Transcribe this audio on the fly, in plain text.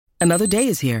Another day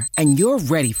is here, and you're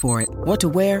ready for it. What to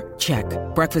wear? Check.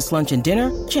 Breakfast, lunch, and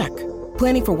dinner? Check.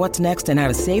 Planning for what's next and how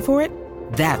to save for it?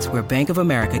 That's where Bank of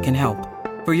America can help.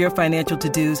 For your financial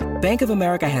to-dos, Bank of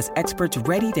America has experts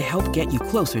ready to help get you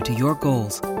closer to your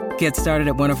goals. Get started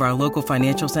at one of our local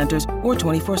financial centers or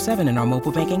 24/7 in our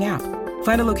mobile banking app.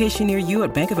 Find a location near you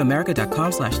at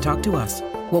bankofamerica.com/talktous.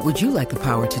 What would you like the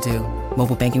power to do?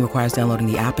 Mobile banking requires downloading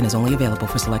the app and is only available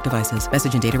for select devices.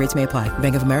 Message and data rates may apply.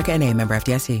 Bank of America N.A., member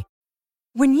FDIC.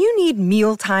 When you need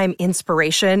mealtime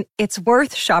inspiration, it's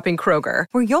worth shopping Kroger,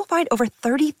 where you'll find over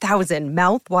 30,000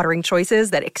 mouth-watering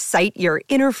choices that excite your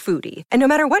inner foodie. And no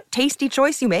matter what tasty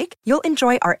choice you make, you'll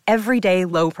enjoy our everyday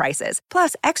low prices,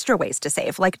 plus extra ways to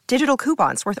save, like digital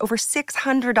coupons worth over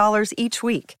 $600 each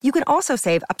week. You can also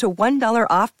save up to $1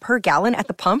 off per gallon at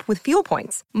the pump with fuel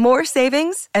points. More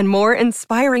savings and more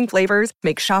inspiring flavors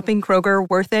make shopping Kroger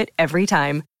worth it every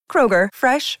time. Kroger,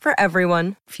 fresh for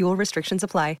everyone. Fuel restrictions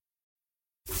apply.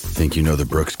 Think you know the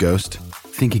Brooks Ghost?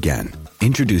 Think again.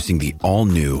 Introducing the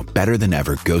all-new,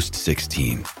 better-than-ever Ghost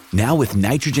 16. Now with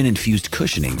nitrogen-infused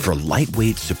cushioning for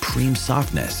lightweight, supreme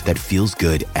softness that feels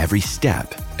good every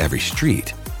step, every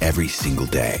street, every single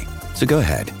day. So go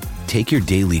ahead, take your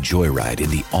daily joyride in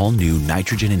the all-new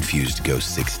nitrogen-infused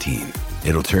Ghost 16.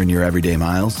 It'll turn your everyday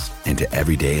miles into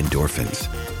everyday endorphins.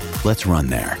 Let's run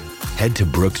there. Head to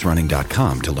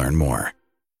brooksrunning.com to learn more.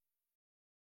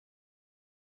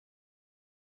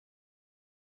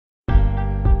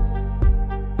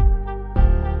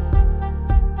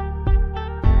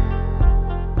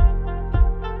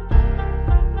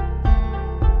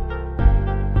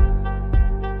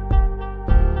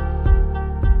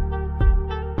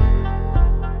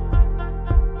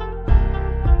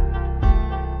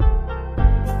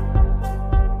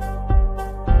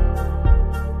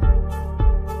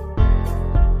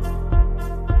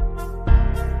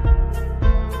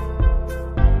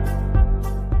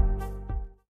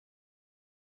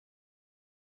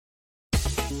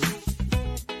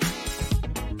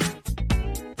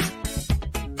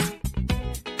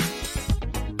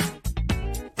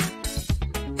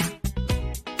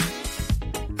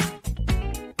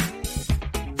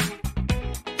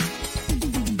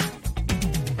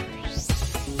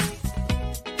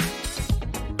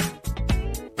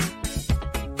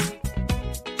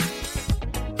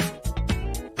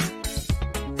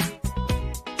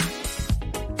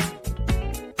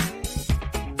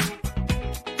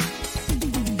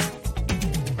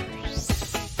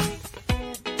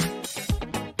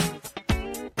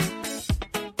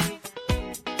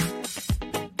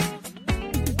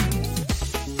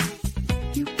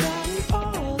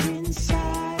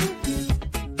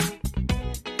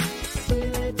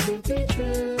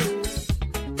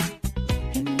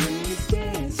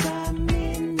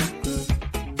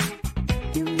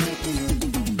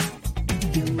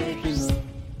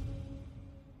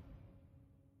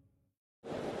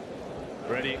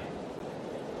 Ready?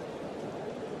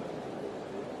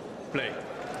 Play.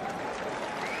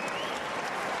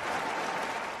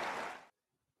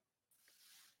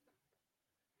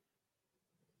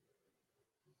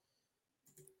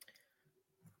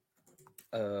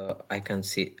 I can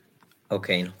see.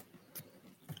 Okay.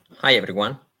 Hi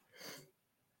everyone.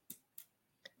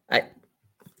 I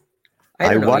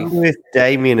don't know wonder if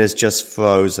Damien has just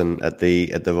frozen at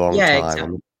the wrong time.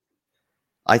 Exactly.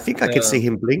 I think I could see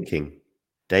him blinking.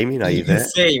 Damien, are you there?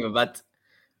 Same, but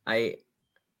I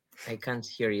can't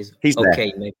hear his. He's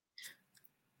okay. there.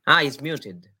 Maybe. He's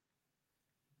muted.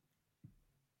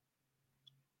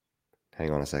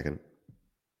 Hang on a second.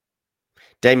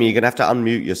 Damien, you're going to have to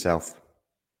unmute yourself.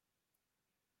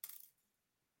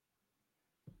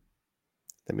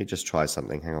 Let me just try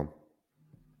something. Hang on.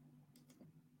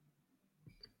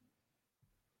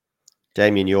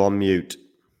 Damien, you're on mute.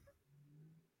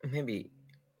 Maybe.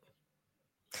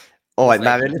 All right,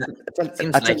 like Marion.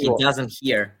 Seems like he doesn't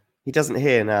hear. He doesn't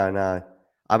hear. No.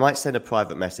 I might send a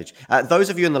private message. Those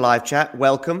of you in the live chat,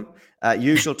 welcome.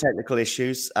 Usual technical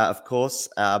issues, of course.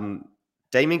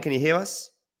 Damien, can you hear us?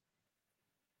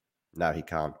 No, he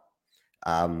can't.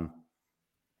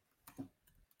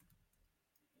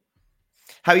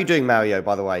 How are you doing, Mario,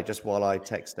 by the way, just while I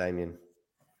text Damien?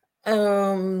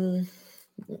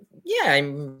 Yeah,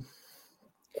 I'm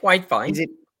quite fine.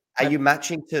 Are you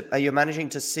managing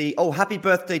to see? Oh, happy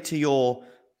birthday to your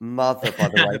mother, by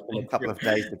the way, from a couple of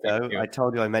days ago. I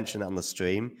told you I mentioned that on the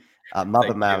stream.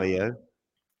 Mother Mario.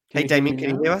 Hey, Damien,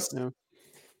 can you hear us?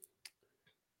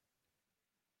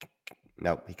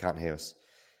 No, he can't hear us.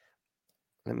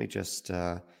 Let me just,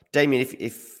 Damien,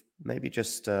 if maybe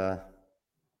just,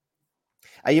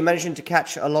 are you managing to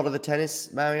catch a lot of the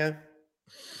tennis, Mario?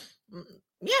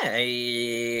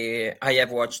 Yeah, I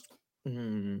have watched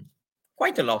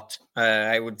quite a lot.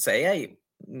 I would say I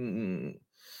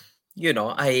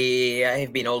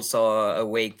have been also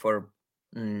awake for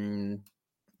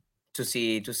to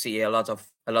see a lot of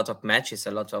matches,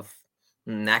 a lot of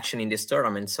action in this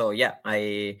tournament. So yeah,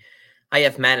 I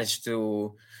have managed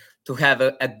to have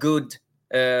a good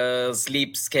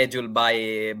sleep schedule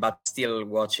but still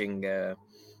watching a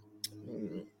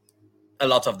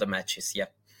lot of the matches. Yeah.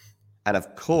 And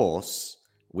of course,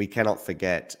 we cannot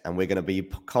forget, and we're going to be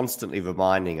constantly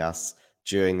reminding us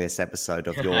during this episode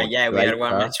of your Yeah, we are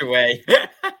one Draper. match away.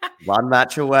 One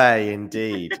match away,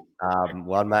 indeed.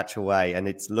 One match away, and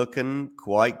it's looking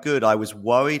quite good. I was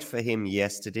worried for him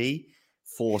yesterday,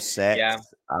 4 sets, Yeah.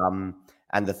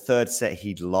 and the third set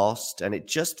he'd lost, and it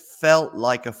just felt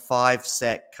like a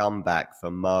 5-set comeback for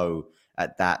Mo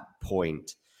at that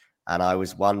point. And I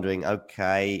was wondering,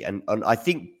 okay, and I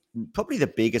think probably the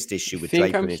biggest issue with Think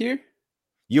Draper I'm is here?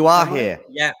 you are Am I? here.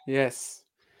 Yeah. Yes.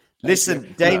 Listen, you.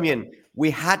 Damien, we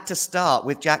had to start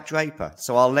with Jack Draper,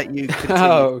 so I'll let you continue.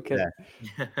 Oh, okay. there.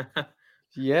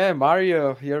 Yeah,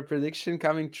 Mario, your prediction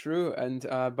coming true. And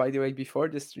by the way, before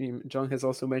the stream, John has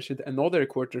also mentioned another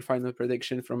quarterfinal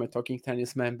prediction from a Talking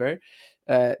Tennis member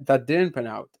that didn't pan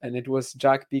out, and it was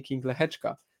Jack beating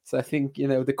Lehechka. So I think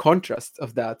the contrast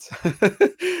of that.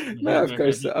 No, of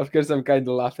course, I'm kind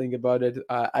of laughing about it.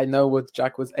 I know what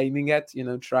Jack was aiming at,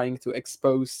 trying to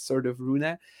expose sort of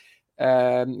Rune.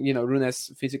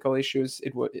 Rune's physical issues.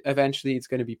 Eventually it's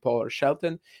going to be Paul or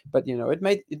Shelton, but it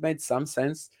made some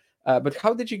sense. But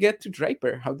how did you get to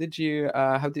Draper? How did you?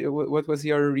 What was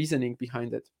your reasoning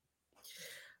behind it?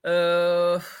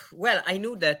 Well, I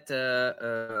knew that.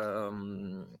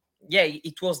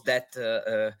 It was that.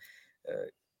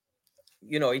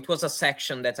 It was a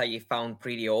section that I found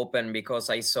pretty open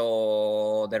because I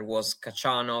saw there was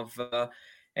Kachanov,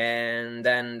 and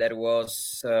then there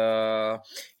was, I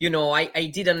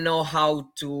didn't know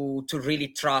how to really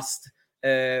trust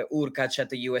Urkac at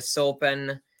the U.S.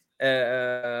 Open.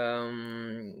 Given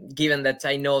that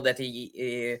I know that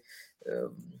he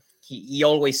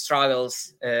always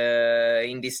struggles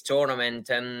in this tournament,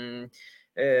 and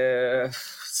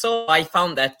so I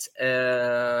found that,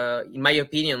 in my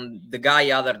opinion, the guy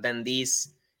other than this,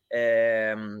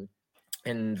 and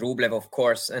Rublev, of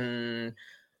course, and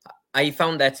I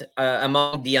found that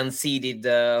among the unseeded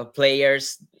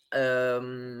players,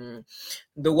 the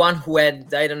one who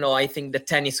had, I don't know, I think the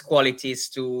tennis qualities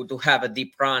to have a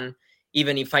deep run,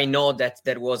 even if I know that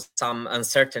there was some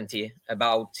uncertainty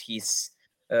about his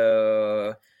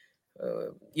about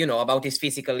his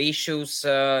physical issues.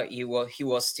 He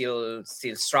was still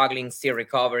struggling, still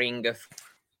recovering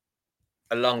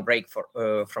a long break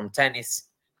from tennis,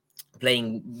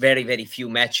 playing very, very few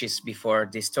matches before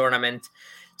this tournament.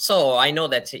 So I know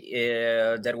that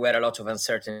there were a lot of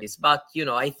uncertainties, but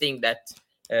I think that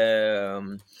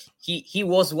he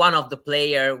was one of the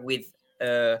player with,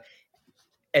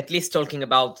 at least talking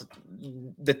about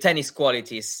the tennis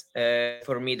qualities,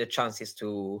 for me the chances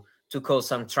to cause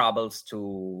some troubles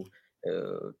to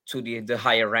the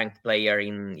higher ranked player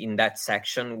in that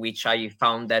section, which I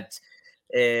found that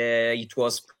it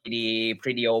was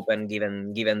pretty open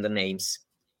given the names.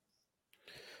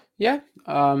 Yeah,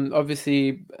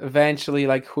 obviously, eventually,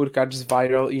 like Hurkac's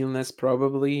viral illness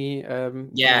probably,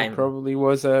 probably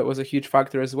was a huge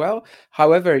factor as well.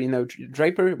 However,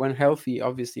 Draper, when healthy,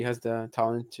 obviously has the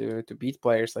talent to beat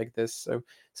players like this.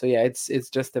 So yeah, it's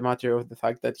just a matter of the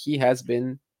fact that he has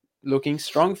been looking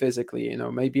strong physically.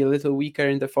 Maybe a little weaker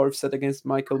in the fourth set against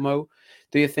Michael Moe.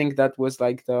 Do you think that was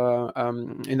like the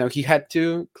he had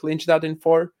to clinch that in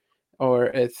 4, or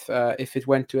if it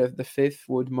went to the 5th,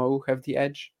 would Moe have the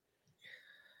edge?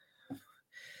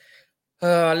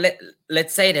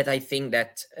 Let's say that I think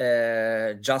that,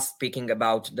 just speaking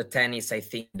about the tennis, I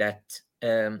think that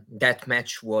that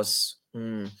match was,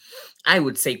 I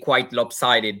would say, quite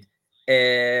lopsided. But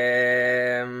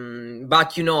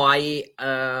I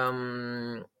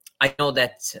know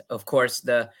that, of course,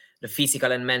 the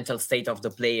physical and mental state of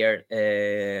the player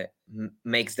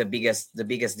makes the biggest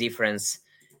difference.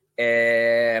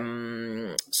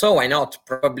 So why not?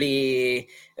 Probably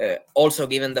also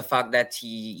given the fact that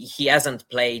he hasn't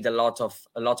played a lot of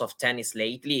tennis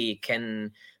lately,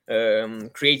 can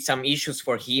create some issues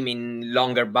for him in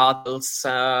longer battles,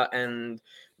 and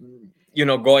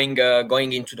going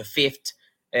into the 5th.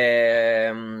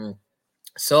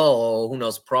 So who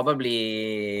knows?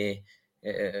 Probably,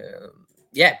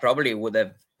 probably would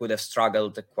have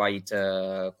struggled quite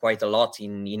a lot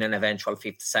in an eventual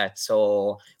 5th set.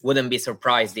 So wouldn't be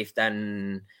surprised if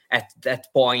then at that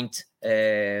point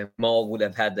Mo would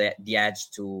have had the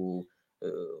edge to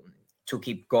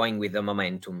keep going with the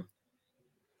momentum.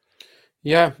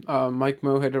 Yeah, Mike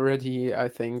Moe had already, I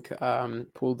think,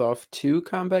 pulled off 2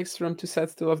 comebacks from 2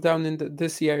 sets to love down in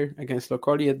this year against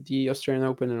Lokoli at the Australian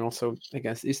Open and also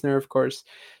against Isner, of course.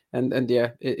 And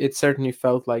yeah, it certainly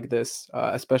felt like this,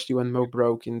 especially when Mo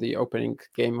broke in the opening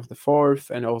game of the 4th,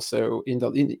 and also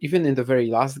even in the very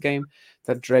last game,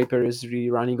 that Draper is really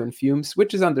running on fumes,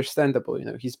 which is understandable.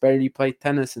 He's barely played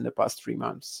tennis in the past 3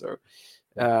 months, so.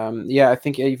 I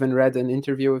think I even read an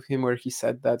interview with him where he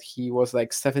said that he was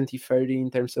like 70-30 in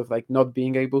terms of like not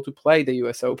being able to play the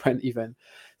US Open even.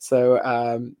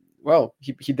 So, well,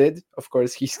 he did. Of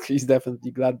course, he's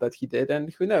definitely glad that he did.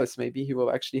 And who knows, maybe he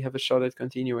will actually have a shot at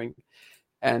continuing.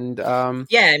 And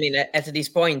yeah, I mean, at this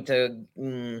point,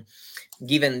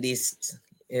 given this,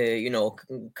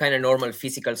 kind of normal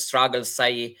physical struggles,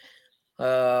 I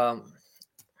would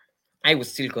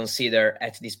still consider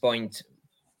at this point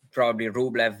probably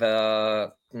Rublev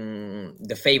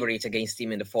the favorite against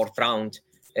him in the 4th round.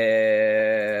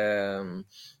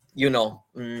 Given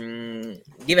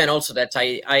also that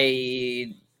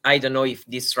I don't know if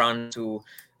this run to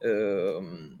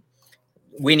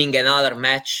winning another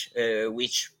match,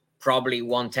 which probably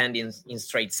won't end in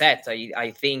straight set,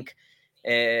 I think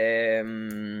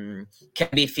can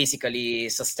be physically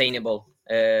sustainable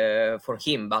for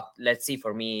him. But let's see.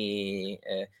 For me,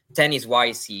 tennis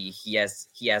wise, he has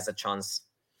a chance.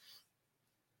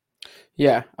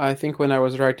 Yeah, I think when I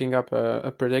was writing up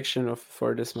a prediction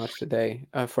for this match today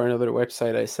for another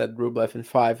website, I said Rublev in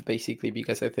 5, basically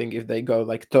because I think if they go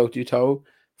like toe to toe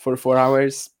for 4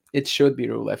 hours, it should be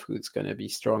Rublev who's going to be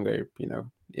stronger,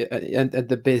 and at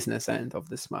the business end of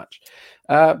this match.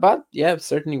 But yeah,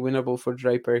 certainly winnable for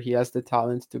Draper. He has the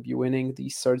talent to be winning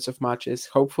these sorts of matches.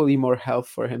 Hopefully more health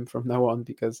for him from now on,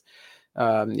 because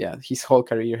his whole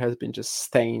career has been just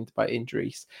stained by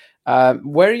injuries.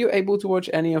 Were you able to watch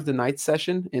any of the night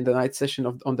session? In the night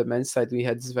session on the men's side, we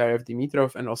had Zverev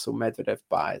Dimitrov and also Medvedev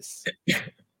Baez.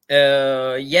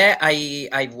 Yeah,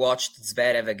 I've watched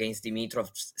Zverev against Dimitrov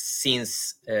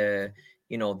since the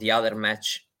other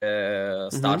match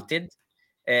started.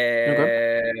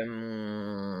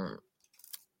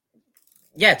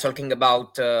 Yeah, talking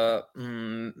about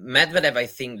Medvedev, I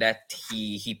think that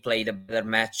he played a better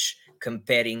match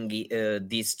comparing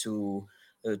this to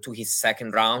his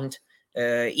second round.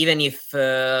 Even if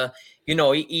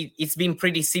it's been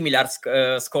pretty similar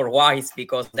score wise,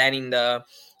 because then in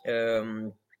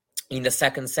the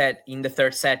second set, in the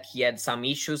third set, he had some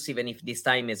issues. Even if this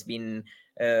time has been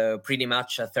pretty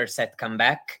much a third set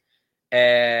comeback.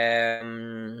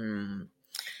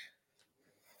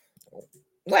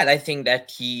 Well, I think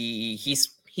that he's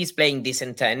playing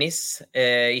decent tennis.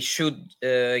 He should,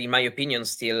 in my opinion,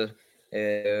 still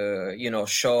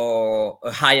show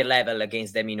a higher level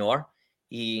against De Minaur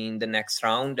in the next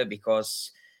round,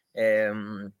 because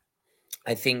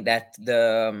I think that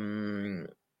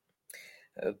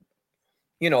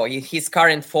his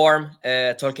current form,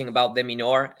 talking about De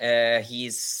Minaur,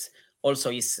 he's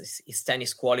also his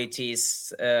tennis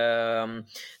qualities, the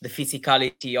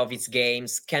physicality of his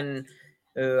games can.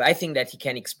 I think that he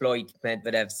can exploit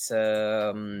Medvedev's,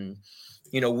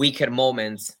 weaker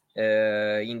moments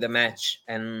in the match,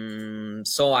 and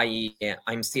so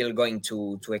I'm still going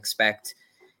to expect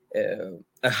a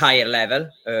higher level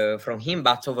from him.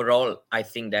 But overall, I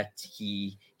think that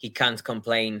he can't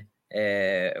complain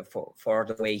for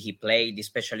the way he played,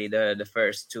 especially the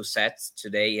first 2 sets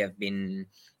today have been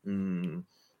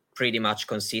pretty much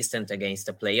consistent against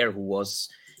a player who was.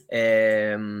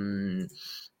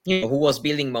 Who was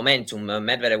building momentum.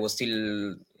 Medvedev was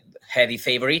still heavy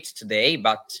favorite today,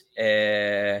 but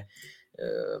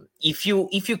if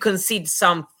you concede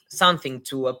something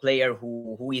to a player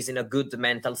who is in a good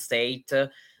mental state,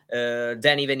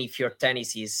 then even if your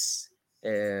tennis is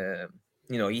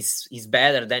is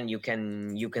better, then you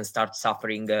can start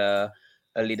suffering a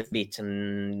little bit,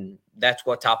 and that's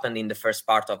what happened in the first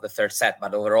part of the third set.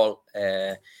 But overall,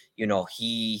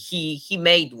 he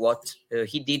made what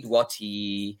he did, what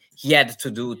he had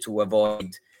to do to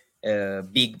avoid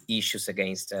big issues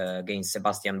against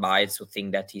Sebastian Baez, who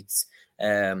think that it's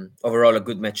overall a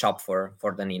good matchup for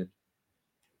Daniil.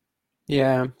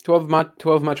 Yeah, 12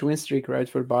 match win streak, right,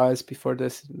 for Baez before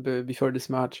this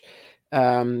match.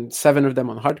 7 of them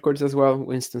on hard courts as well.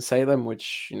 Winston-Salem,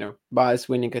 which, Baez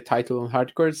winning a title on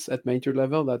hard courts at major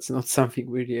level, that's not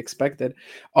something we really expected.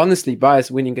 Honestly,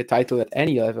 Baez winning a title at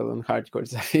any level on hard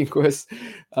courts, I think, was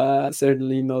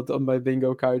certainly not on my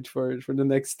bingo card for the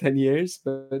next 10 years,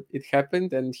 but it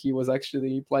happened, and he was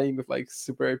actually playing with like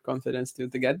superb confidence to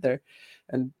get there.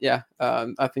 And yeah,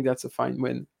 I think that's a fine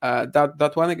win.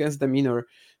 That one against De Minaur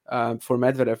for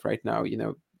Medvedev right now,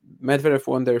 Medvedev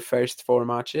won their first 4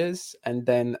 matches, and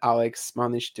then Alex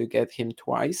managed to get him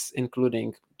twice,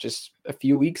 including just a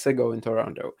few weeks ago in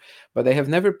Toronto. But they have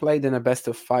never played in a best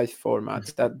of 5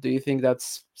 format. Do you think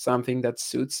that's something that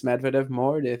suits Medvedev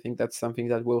more? Do you think that's something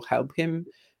that will help him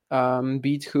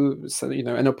beat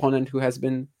an opponent who has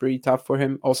been pretty tough for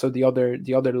him? Also, the other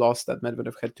loss that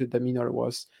Medvedev had to de Minaur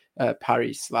was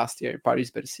Paris last year,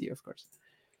 Paris-Bercy, of course.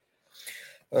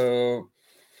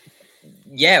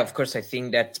 Yeah, of course. I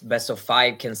think that best of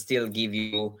 5 can still give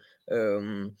you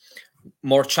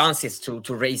more chances to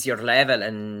raise your level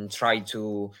and try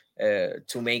to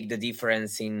make the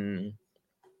difference in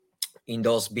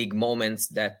those big moments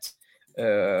that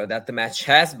the match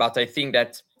has. But I think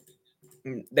that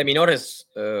de Minaur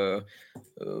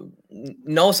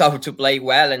knows how to play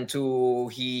well, and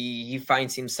he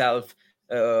finds himself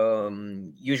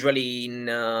usually in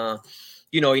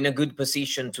in a good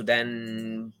position to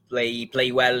then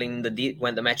play well in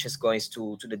when the match is going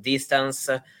to the distance.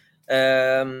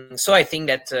 So I think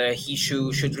that he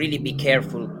should really be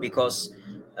careful, because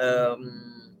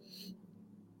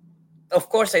of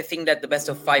course I think that the best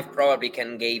of 5 probably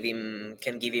can give him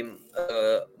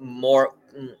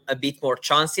a bit more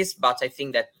chances, but I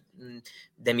think that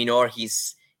de Minaur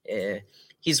he's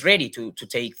ready to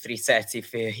take 3 sets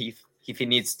if he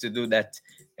needs to do that,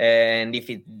 and if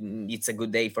it's a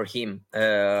good day for him.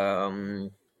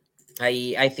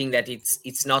 I think that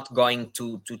it's not going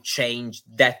to change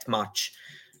that much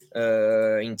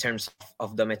in terms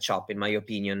of the matchup, in my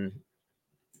opinion.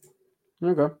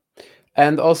 Okay.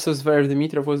 And also Zverev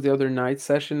Dimitrov was the other night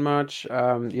session match.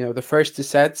 The first 2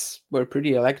 sets were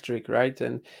pretty electric, right?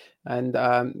 And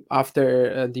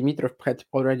after Dimitrov had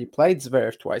already played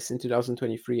Zverev twice in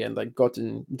 2023 and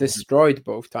gotten destroyed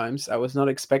both times, I was not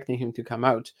expecting him to come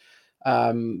out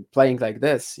playing like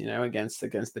this, against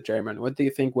the German. What do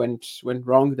you think went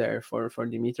wrong there for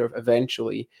Dimitrov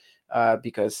eventually?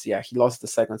 Because he lost the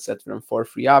second set from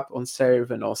 4-3 up on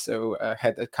serve, and also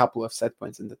had a couple of set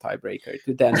points in the tiebreaker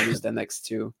to then lose the next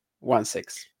 2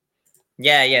 1-6.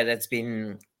 Yeah, that's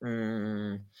been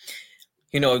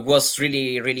it was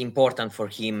really, really important for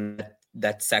him,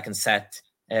 that second set.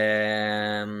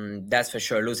 That's for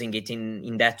sure. Losing it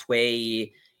in that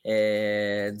way,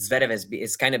 Zverev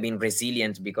has kind of been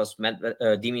resilient, because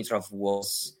Dimitrov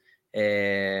was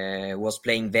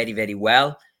playing very, very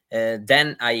well.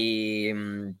 Then I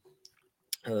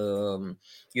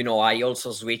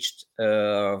also switched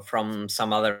from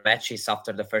some other matches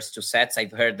after the first 2 sets.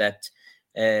 I've heard that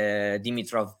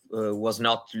Dimitrov was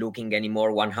not looking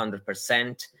anymore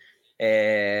 100%,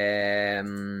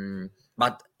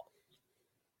 but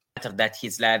that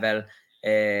his level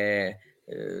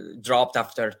dropped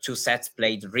after 2 sets,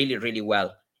 played really, really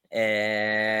well.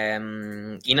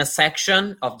 In a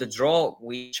section of the draw,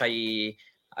 which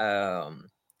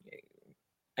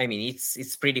I mean,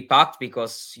 it's pretty packed,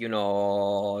 because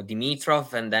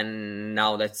Dimitrov, and then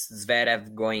now that's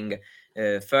Zverev going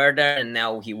further, and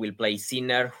now he will play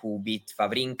Sinner, who beat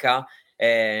Wawrinka,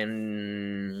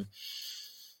 and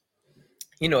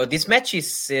this match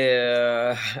is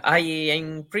I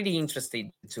am pretty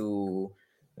interested to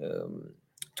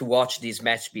watch this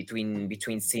match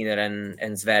between Sinner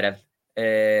and Zverev.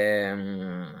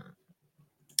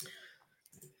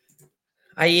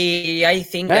 I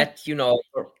think that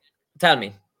tell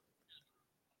me.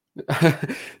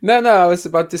 No, I was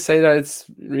about to say that it's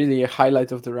really a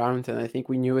highlight of the round, and I think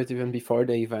we knew it even before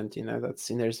the event, that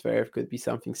Sinner Zverev could be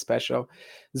something special.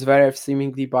 Zverev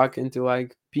seemingly back into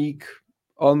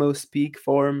almost peak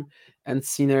form, and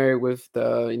Sinner with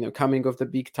the coming of the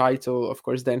big title. Of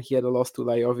course, then he had a loss to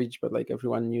Lajovic, but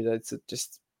everyone knew that it's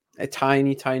just a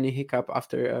tiny hiccup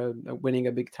after winning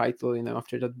a big title,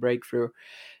 after that breakthrough.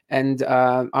 And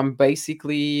I'm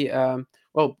basically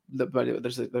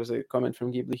there's a comment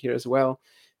from Ghibli here as well,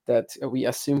 that we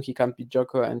assume he can't beat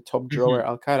Djoko and top drawer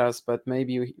Alcaraz, but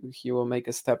maybe he will make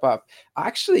a step up.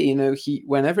 Actually,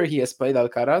 whenever he has played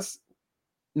Alcaraz,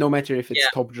 no matter if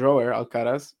it's top drawer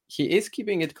Alcaraz, he is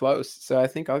keeping it close. So I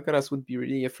think Alcaraz would be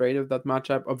really afraid of that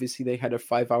matchup. Obviously, they had a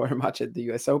 5-hour match at the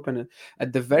US Open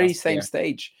at the very same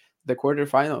stage, the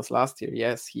quarterfinals last year.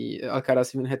 Yes,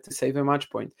 Alcaraz even had to save a match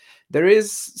point. There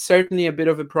is certainly a bit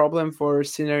of a problem for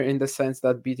Sinner in the sense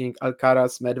that beating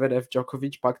Alcaraz, Medvedev,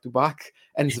 Djokovic back to back,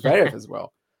 and Zverev as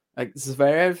well.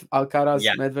 Zverev, Alcaraz,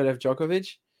 Medvedev,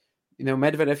 Djokovic.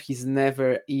 Medvedev, he's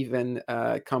never even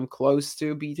come close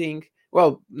to beating.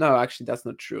 Well, no, actually, that's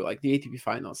not true. The ATP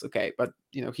finals, okay. But,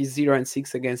 he's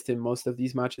 0-6 against him. Most of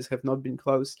these matches have not been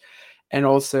close. And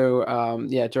also,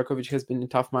 Djokovic has been a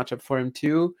tough matchup for him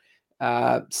too.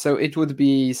 So it would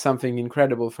be something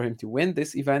incredible for him to win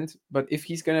this event. But if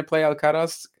he's going to play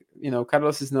Alcaraz,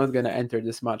 Carlos is not going to enter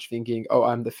this match thinking, oh,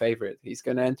 I'm the favorite. He's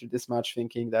going to enter this match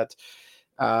thinking that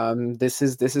this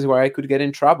is where I could get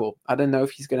in trouble. I don't know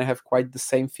if he's going to have quite the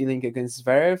same feeling against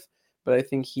Zverev, but I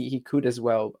think he could as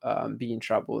well be in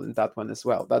trouble in that one as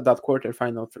well. That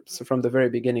quarterfinal from the very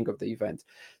beginning of the event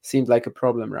seemed like a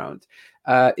problem round.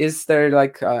 Is there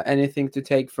anything to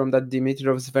take from that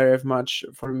Dimitrov-Zverev match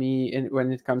for me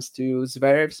when it comes to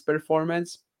Zverev's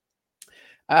performance?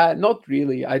 Not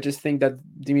really. I just think that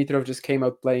Dimitrov just came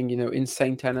out playing,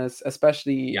 insane tennis,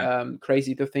 especially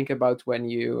crazy to think about when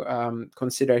you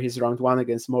consider his round one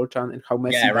against Molchan and how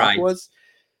messy that was.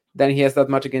 Then he has that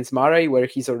match against Murray where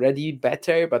he's already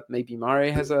better, but maybe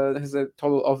Murray has a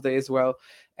total off day as well.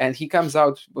 And he comes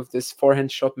out with this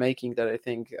forehand shot making that I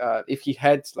think if he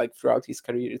had throughout his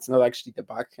career, it's not actually the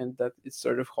backhand that is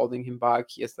sort of holding him back.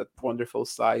 He has that wonderful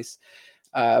slice.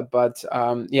 But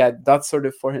that sort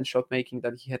of forehand shot making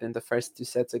that he had in the first two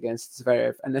sets against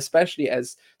Zverev, and especially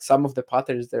as some of the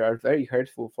patterns there are very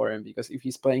hurtful for him, because if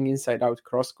he's playing inside out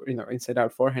inside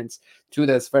out forehands to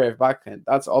the Zverev backhand,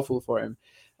 that's awful for him,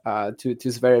 to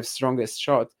Zverev's strongest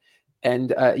shot.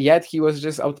 And yet he was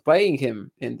just outplaying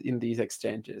him in these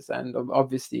exchanges. And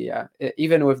obviously,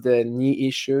 even with the knee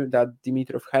issue that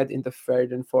Dimitrov had in the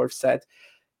third and fourth set,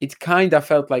 it kind of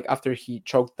felt like after he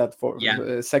choked that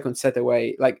second set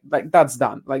away, like that's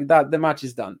done. Like that, the match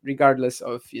is done, regardless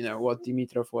of what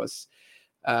Dimitrov was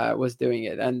doing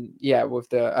it. And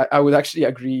with I would actually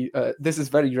agree. This is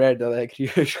very rare that I agree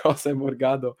with Jose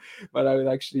Morgado, but I would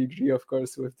actually agree, of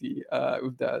course, with the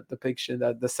depiction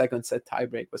that the second set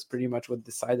tiebreak was pretty much what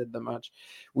decided the match.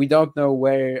 We don't know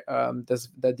where the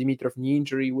Dimitrov knee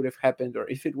injury would have happened, or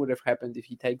if it would have happened if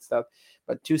he takes that.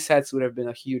 But 2 sets would have been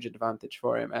a huge advantage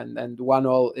for him, and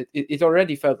 1-1. It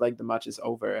already felt like the match is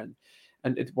over, and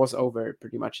it was over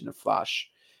pretty much in a flash.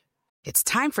 It's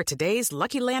time for today's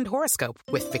Lucky Land horoscope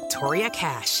with Victoria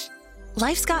Cash.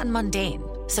 Life's gotten mundane,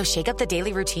 so shake up the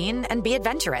daily routine and be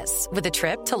adventurous with a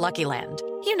trip to Lucky Land.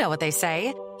 You know what they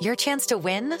say, your chance to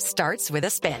win starts with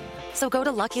a spin. So go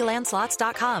to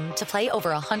LuckyLandSlots.com to play over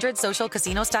 100 social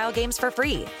casino-style games for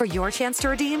free for your chance to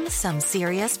redeem some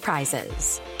serious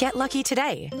prizes. Get lucky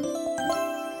today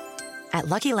at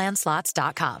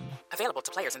LuckyLandSlots.com. Available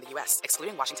to players in the U.S.,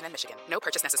 excluding Washington and Michigan. No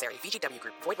purchase necessary. VGW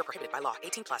Group. Void where prohibited by law.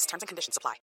 18+. Terms and conditions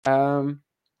apply.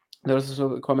 There was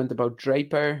also a comment about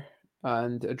Draper,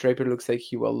 and Draper looks like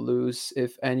he will lose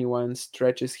if anyone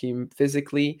stretches him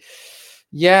physically.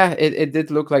 Yeah, it did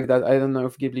look like that. I don't know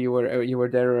if Ghibli you were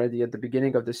there already at the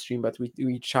beginning of the stream, but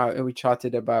we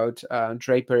chatted about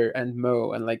Draper and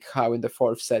Mo, and how in the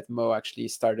fourth set Mo actually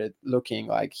started looking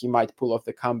like he might pull off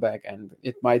the comeback, and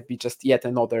it might be just yet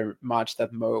another match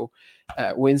that Mo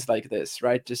wins like this,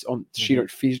 right? Just on sheer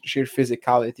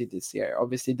physicality this year.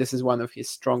 Obviously, this is one of his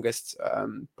strongest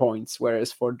points,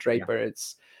 whereas for Draper,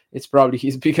 it's probably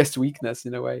his biggest weakness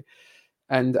in a way.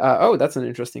 And that's an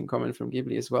interesting comment from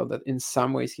Ghibli as well, that in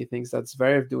some ways he thinks that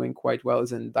Zverev doing quite well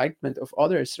is an indictment of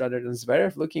others rather than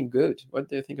Zverev looking good. What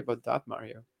do you think about that,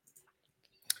 Mario?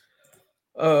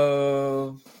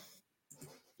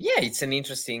 It's an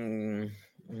interesting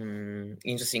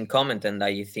comment, and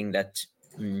I think that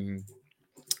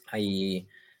I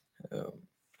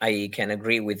can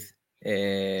agree with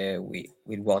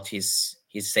what he's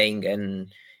saying,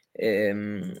 and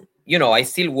I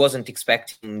still wasn't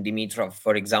expecting Dimitrov,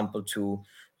 for example, to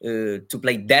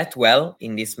play that well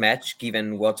in this match,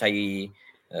 given what I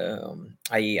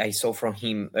saw from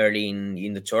him early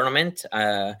in the tournament.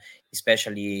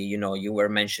 Especially, you were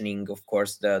mentioning, of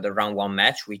course, the round one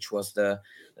match, which was the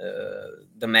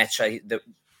match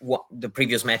the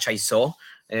previous match I saw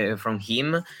from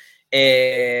him.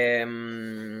 I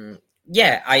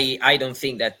don't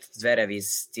think that Zverev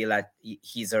is still at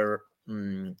his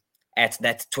at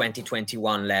that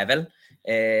 2021 level,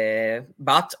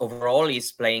 but overall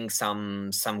he's playing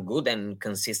some good and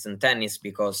consistent tennis,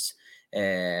 because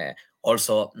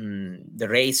also the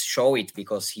race show it,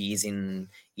 because he is in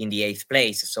the 8th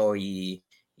place. So he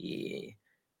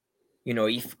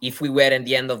if we were at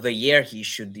the end of the year, he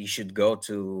should go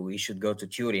to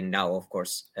Turin. Now, of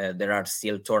course, there are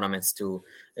still tournaments to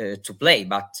play,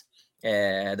 but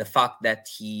the fact that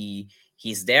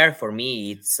he's there, for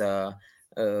me, it's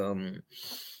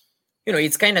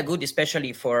it's kind of good,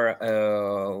 especially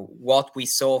for what we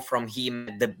saw from him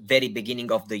at the very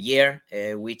beginning of the year,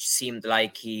 which seemed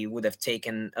like he would have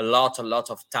taken a lot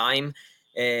of time.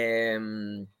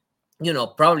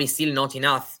 Probably still not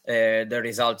enough, the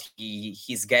result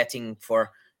he's getting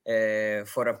for a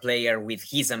player with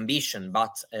his ambition,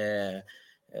 but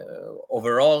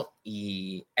overall,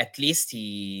 he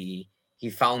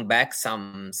found back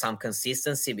some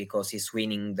consistency, because he's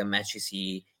winning the matches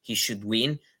he should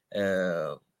win,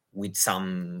 with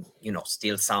some,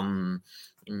 still some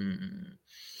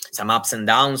ups and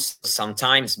downs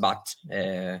sometimes, but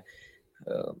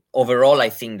overall, I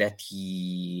think that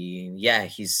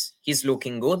he's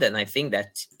looking good, and I think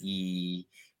that he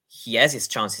has his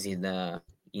chances in the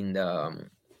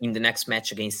next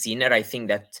match against Sinner. I think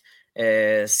that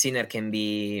Sinner can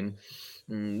be,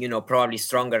 probably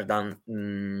stronger than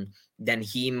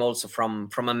him, also from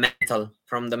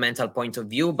the mental point of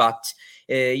view. But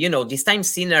this time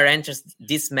Sinner enters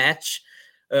this match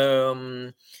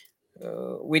with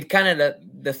kind of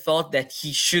the thought that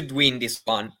he should win this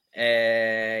one.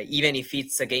 Even if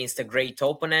it's against a great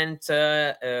opponent,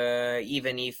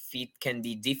 even if it can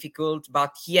be difficult,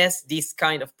 but he has this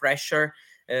kind of pressure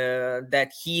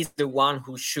that he's the one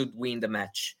who should win the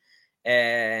match.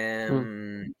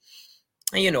 Maybe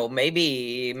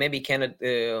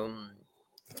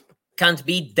can't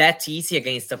be that easy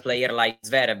against a player like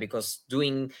Zverev, because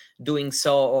doing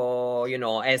so,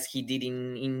 as he did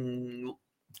in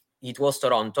it was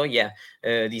Toronto,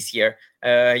 this year,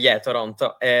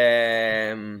 Toronto.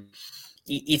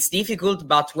 It's difficult,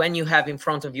 but when you have in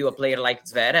front of you a player like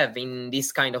Zverev in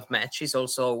this kind of matches,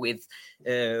 also with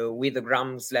the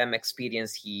Grand Slam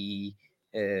experience he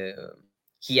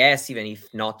has, even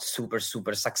if not super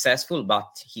successful,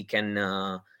 but he can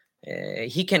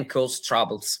cause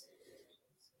troubles.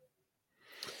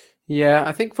 Yeah,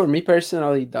 I think for me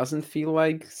personally, it doesn't feel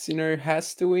like Sinner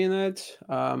has to win it.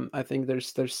 I think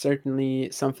there's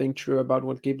certainly something true about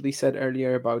what Ghibli said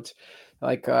earlier about,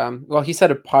 like, he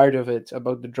said a part of it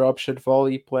about the drop shot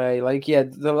volley play. Like,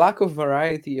 the lack of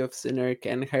variety of Sinner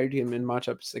can hurt him in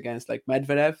matchups against like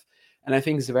Medvedev, and I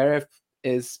think Zverev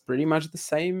is pretty much the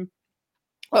same.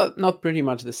 Well, not pretty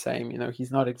much the same.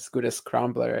 He's not as good as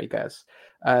Scrambler, I guess.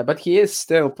 But he is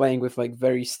still playing with like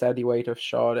very steady weight of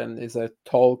shot and is a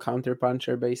tall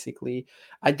counterpuncher, basically.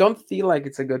 I don't feel like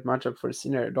it's a good matchup for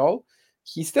Sinner at all.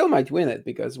 He still might win it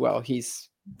because, well, he's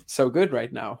so good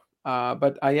right now.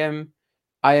 But I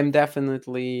am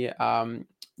definitely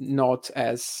not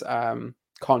as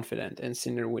confident in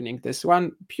Sinner winning this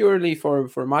one, purely for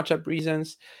matchup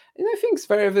reasons. And I think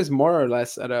Zverev is more or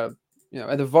less at a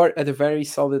at a very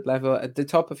solid level at the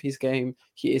top of his game.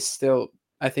 He is still,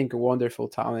 I think, a wonderful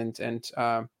talent, and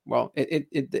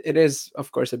it is of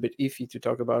course a bit iffy to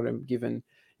talk about him given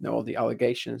all the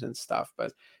allegations and stuff.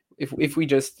 But if we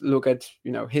just look at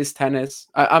his tennis,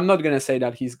 I'm not gonna say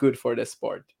that he's good for the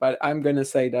sport, but I'm gonna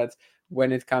say that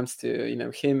when it comes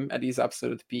to him at his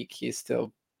absolute peak, he's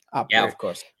still up there, of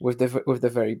course, with the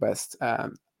very best,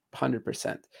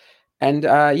 100%. And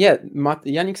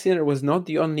Yannick Sinner was not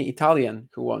the only Italian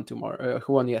who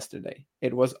won yesterday.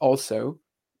 It was also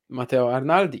Matteo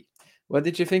Arnaldi. What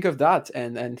did you think of that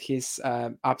and his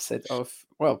upset of,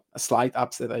 a slight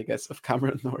upset, I guess, of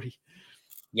Cameron Norrie?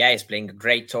 Yeah, he's playing a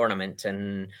great tournament,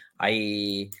 and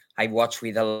I watch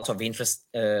with a lot of interest.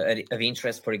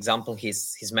 For example,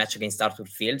 his match against Arthur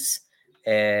Fields.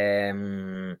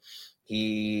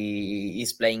 He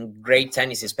is playing great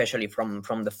tennis, especially from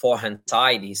the forehand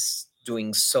side. He's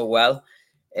doing so well.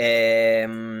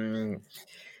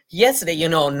 Yesterday,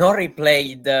 Norrie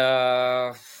played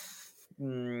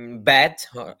bad,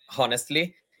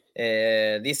 honestly.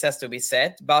 This has to be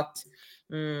said, but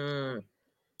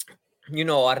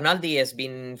Arnaldi has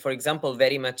been, for example,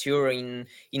 very mature in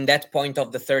that point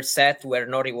of the third set where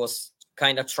Norrie was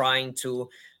kind of trying to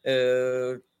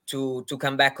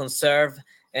come back on serve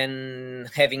and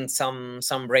having some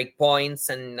break points,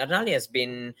 and Arnaldi has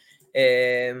been,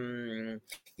 in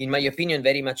my opinion,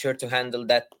 very mature to handle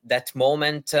that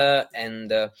moment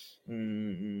and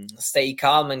stay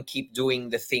calm and keep doing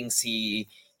the things he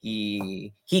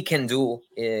can do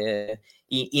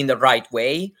in the right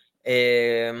way.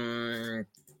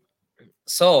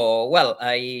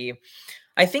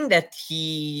 I think that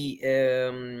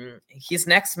his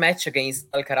next match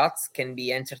against Alcaraz can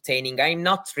be entertaining. I'm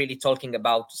not really talking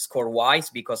about score-wise,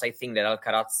 because I think that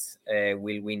Alcaraz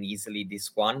will win easily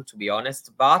this one, to be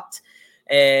honest. But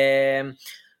I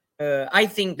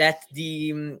think that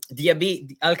the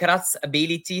Alcaraz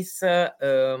abilities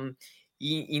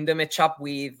in the matchup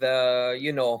with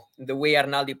the way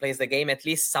Arnaldi plays the game, at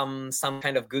least some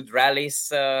kind of good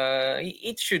rallies,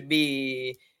 it should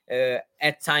be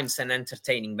at times an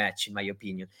entertaining match, in my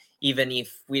opinion. Even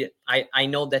if I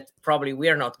know that probably we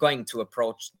are not going to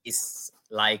approach this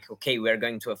like, okay, we are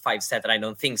going to a 5-set. I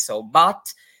don't think so,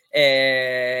 but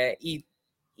it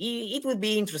would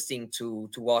be interesting to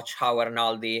watch how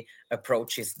Arnaldi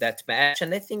approaches that match.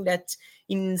 And I think that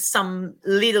in some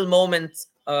little moments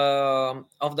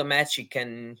of the match, he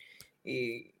can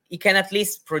at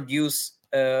least produce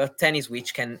tennis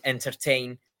which can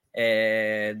entertain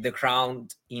the crown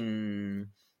in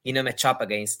a matchup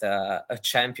against a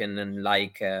champion, and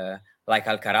like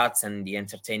Alcaraz, and the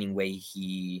entertaining way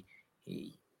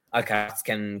Alcaraz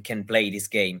can play this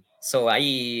game. So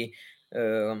I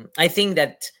think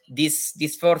that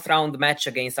this fourth round match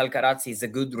against Alcaraz is a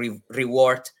good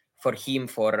reward for him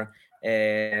for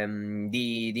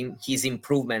his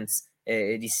improvements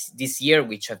this year,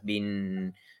 which have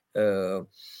been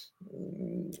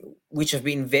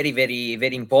very, very,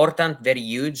 very important, very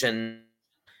huge, and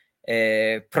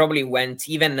probably went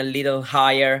even a little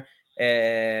higher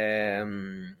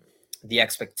the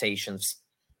expectations.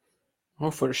 Oh,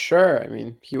 for sure. I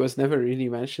mean, he was never really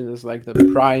mentioned as like the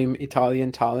prime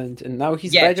Italian talent, and now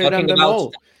he's better than them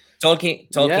all. Talking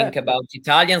about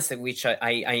Italians, which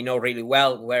I know really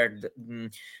well, where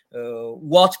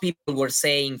what people were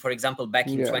saying, for example, back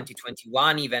in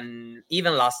 2021,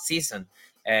 even last season,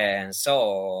 and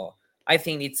so I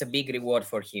think it's a big reward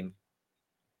for him.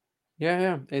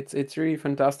 Yeah, it's really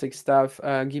fantastic stuff.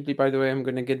 Ghibli, by the way, I'm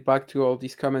gonna get back to all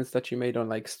these comments that you made on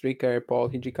like Stricker, Paul,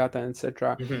 Hijikata,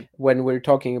 etc. When we're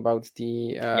talking about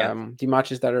the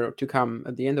matches that are to come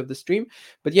at the end of the stream.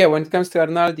 But yeah, when it comes to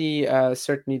Arnaldi,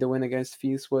 certainly the win against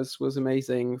Fils was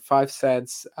amazing. 5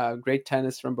 sets, great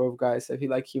tennis from both guys. I feel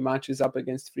like he matches up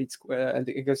against Fritz and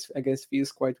against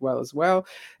Fils quite well as well.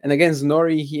 And against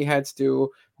Norrie, he had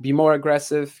to be more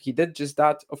aggressive. He did just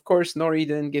that. Of course, Norrie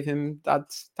didn't give him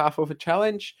that tough of a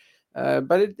challenge,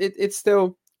 but it's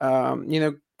still,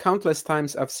 countless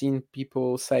times I've seen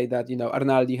people say that,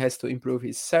 Arnaldi has to improve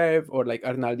his serve, or like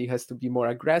Arnaldi has to be more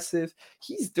aggressive.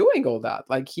 He's doing all that.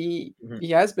 Like he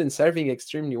has been serving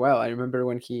extremely well. I remember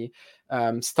when he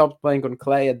stopped playing on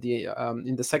clay at the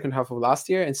in the second half of last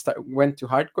year and went to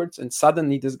hard courts, and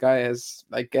suddenly this guy is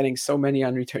like getting so many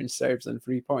unreturned serves and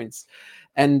 3 points.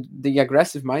 And the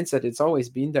aggressive mindset, it's always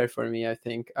been there for me. I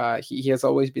think he has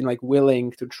always been like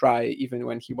willing to try even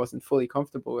when he wasn't fully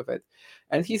comfortable with it,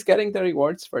 and he's getting the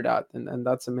rewards for that, and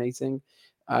that's amazing.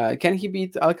 Can he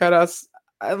beat Alcaraz?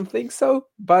 I don't think so,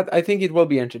 but I think it will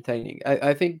be entertaining.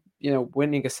 I think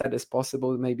winning a set is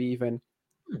possible, maybe even.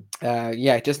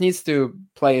 It just needs to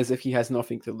play as if he has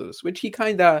nothing to lose, which he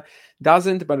kind of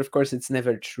doesn't, but of course it's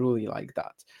never truly like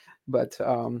that. But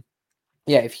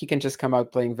if he can just come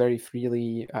out playing very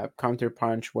freely, counter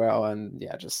punch well, and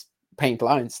just paint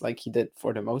lines like he did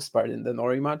for the most part in the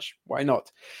Norrie match, why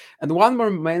not? And one more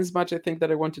men's match I think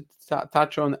that I wanted to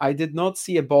touch on, I did not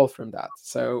see a ball from that.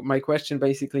 So my question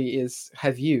basically is,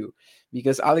 have you?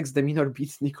 Because Alex de Minaur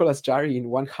beat Nicolas Jarry in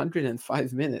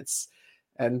 105 minutes.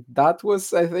 And that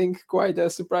was, I think, quite a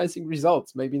surprising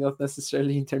result. Maybe not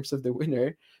necessarily in terms of the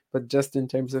winner, but just in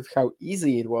terms of how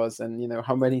easy it was, and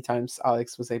how many times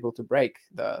Alex was able to break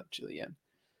the Chilean.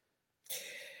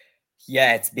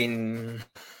 Yeah, it's been,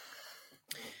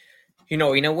 in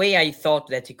a way, I thought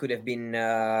that it could have been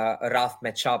a rough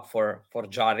matchup for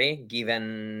Jarry,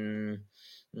 given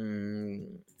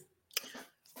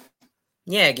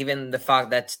given the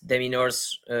fact that de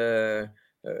Minaur's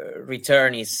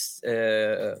return is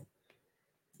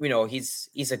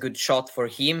he's a good shot for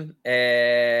him,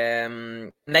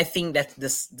 and I think that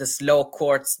the slow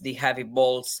courts, the heavy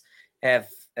balls have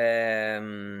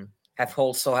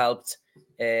also helped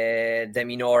de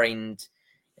Minaur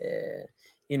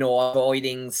in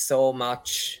avoiding so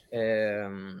much,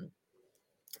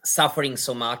 suffering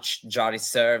so much Jarry's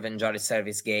serve and Jarry's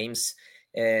service games.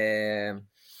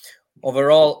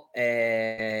 Overall,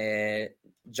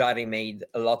 Jarry made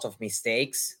a lot of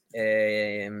mistakes,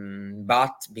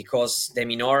 but because de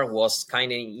Minaur was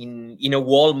kind of in a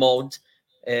wall mode,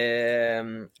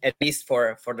 at least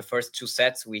for the first 2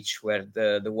 sets, which were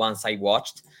the ones I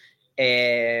watched.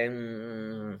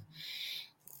 He's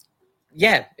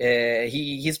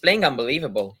playing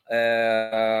unbelievable.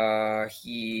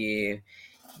 He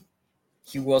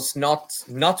was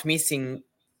not missing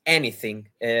anything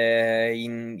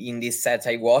in this set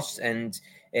I watched, and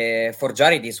for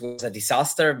Jarry this was a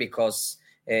disaster because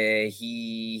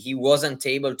he wasn't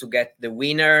able to get the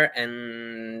winner,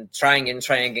 and trying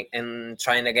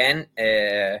again.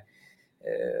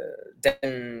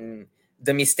 Then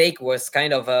the mistake was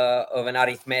kind of an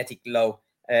arithmetic law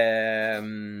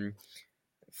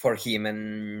for him,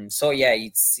 and so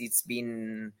it's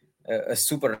been a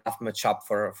super tough matchup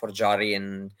for Jarry,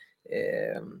 and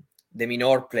de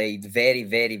Minaur played very,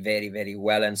 very, very, very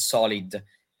well and solid,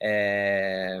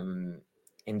 and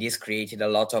this created a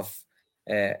lot of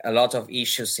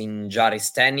issues in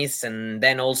Jarry's tennis, and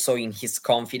then also in his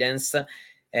confidence,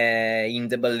 in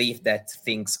the belief that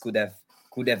things could have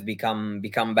become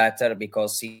better,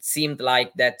 because it seemed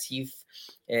like that if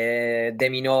de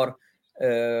Minaur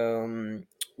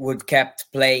would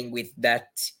kept playing with that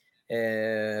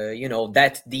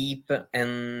that deep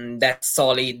and that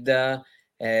solid,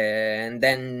 and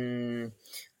then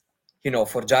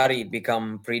for Jari it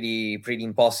become pretty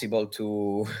impossible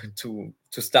to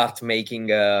start making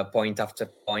point after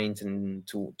point and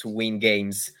to win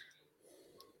games.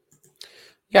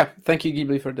 Yeah, thank you,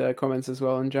 Ghibli, for the comments as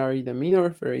well on Jari the Minor.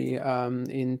 Very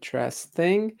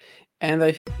interesting. And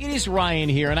It is Ryan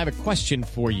here, and I have a question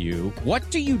for you. What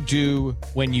do you do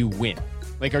when you win?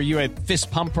 Like, are you a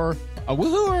fist pumper, a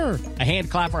woohooer, a hand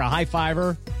clapper, a high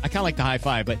fiver? I kind of like the high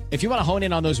five, but if you want to hone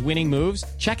in on those winning moves,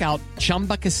 check out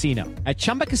Chumba Casino. At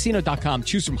ChumbaCasino.com,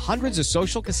 choose from hundreds of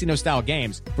social casino-style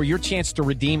games for your chance to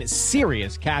redeem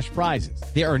serious cash prizes.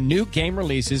 There are new game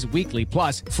releases weekly,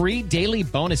 plus free daily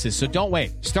bonuses, so don't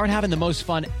wait. Start having the most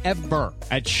fun ever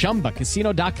at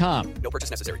ChumbaCasino.com. No purchase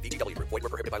necessary. VGW Group. Void where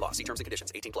prohibited by law. See terms and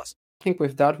conditions. 18+. I think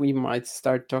with that we might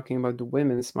start talking about the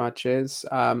women's matches.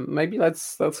 Maybe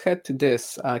let's head to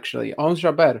this actually. Ons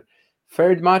Jabeur,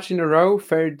 third match in a row,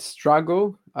 third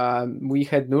struggle. We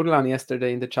had Nurlan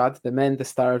yesterday in the chat, the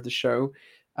star of the show,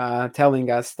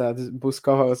 telling us that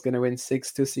Buskova was going to win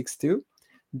 6-2, 6-2.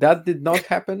 That did not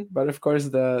happen, but of course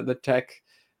the Czech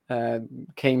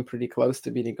came pretty close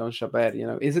to beating Ons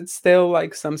Jabeur. Is it still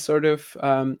like some sort of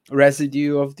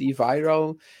residue of the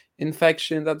viral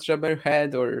infection that Jabeur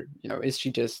had, or is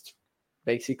she just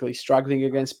basically struggling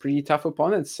against pretty tough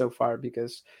opponents so far?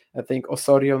 Because I think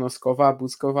Osorio, Noskova,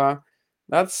 Buskova,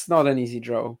 that's not an easy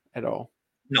draw at all.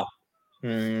 No.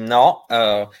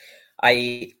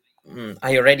 I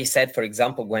already said, for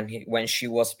example, when she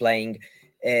was playing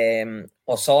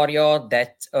Osorio,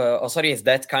 that Osorio is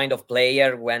that kind of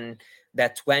player when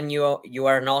you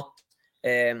are not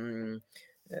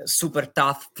super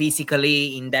tough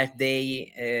physically in that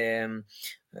day,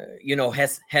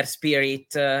 has her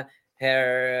spirit,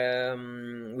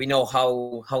 we know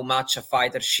how much a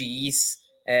fighter she is,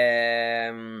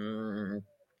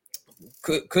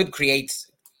 could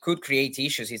create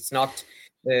issues. It's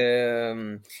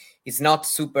not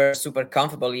super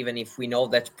comfortable, even if we know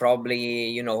that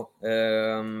probably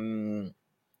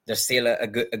there's still a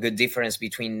good difference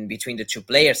between the two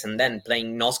players. And then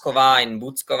playing Noskova and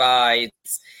Butskova,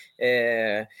 it's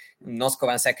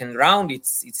Noskova second round,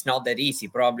 it's not that easy.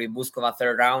 Probably Buskova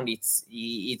third round,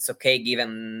 it's okay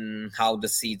given how the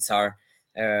seeds are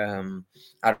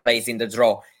placed in the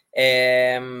draw.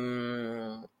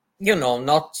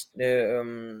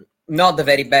 Not the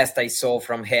very best I saw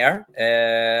from her,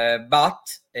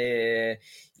 but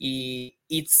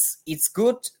it's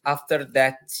good after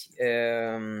that.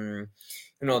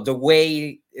 The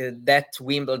way that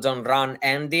Wimbledon run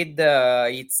ended,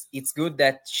 it's good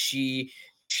that she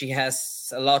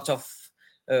has a lot of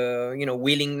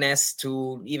willingness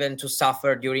to even to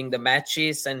suffer during the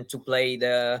matches and to play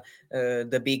the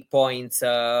big points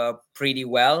pretty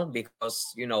well,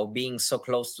 because being so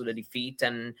close to the defeat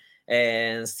and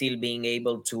still being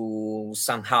able to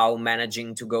somehow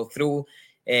managing to go through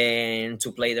and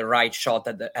to play the right shot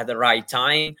at the right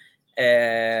time,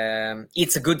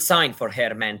 it's a good sign for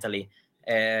her mentally.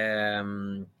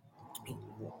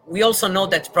 We also know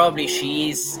that probably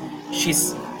she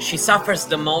suffers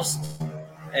the most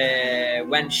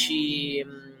when she,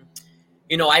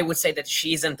 I would say that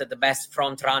she isn't the best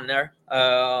front runner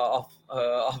of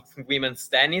women's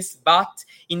tennis, but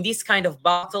in these kind of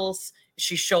battles,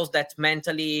 she shows that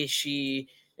mentally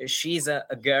she's a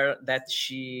girl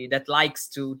that likes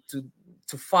to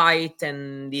fight,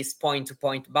 and these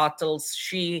point-to-point battles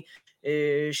she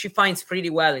finds pretty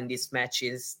well in these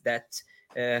matches that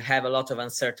have a lot of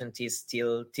uncertainties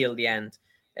till the end.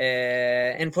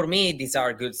 And for me, these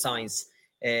are good signs.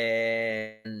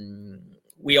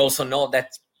 We also know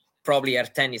that probably her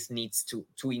tennis needs to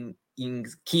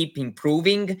keep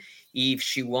improving if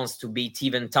she wants to beat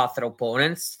even tougher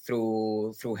opponents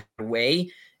through her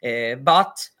way.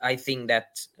 But I think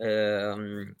that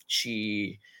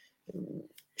she's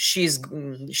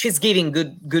giving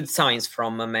good signs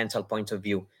from a mental point of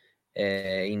view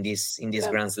in this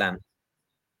Grand Slam.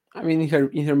 I mean,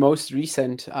 in her most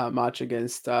recent match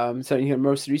against, in her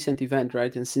most recent event,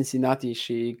 right, in Cincinnati,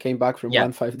 she came back from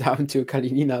 1-5 down to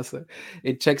Kalinina. So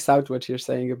it checks out what you're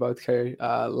saying about her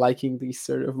liking these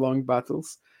sort of long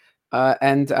battles.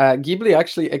 And Ghibli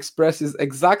actually expresses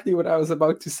exactly what I was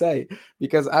about to say,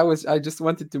 because I just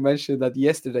wanted to mention that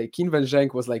yesterday Qin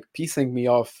Wenzheng was like pissing me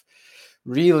off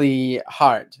really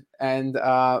hard, and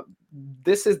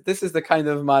this is the kind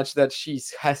of match that she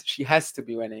has to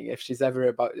be winning if she's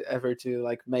ever to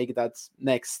like make that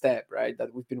next step, right,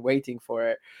 that we've been waiting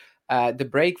for. The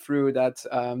breakthrough that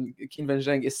Qin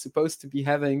Wenzheng is supposed to be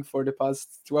having for the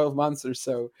past 12 months or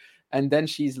so, and then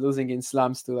she's losing in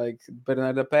slams to like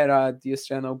Bernarda Pera, the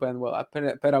Australian Open. Well,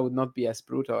 Pera would not be as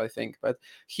brutal, I think, but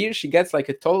here she gets like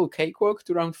a total cakewalk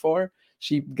to round 4.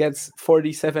 She gets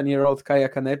 47-year-old Kaya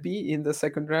Kanepi in the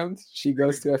second round. She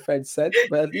goes to a third set,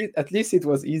 but at least it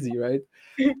was easy, right?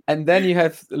 And then you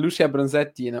have Lucia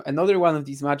Bronzetti, another one of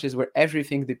these matches where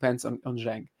everything depends on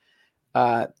Zheng.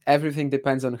 Everything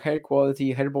depends on her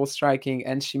quality, her ball striking,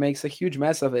 and she makes a huge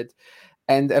mess of it.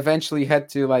 And eventually had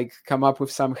to like come up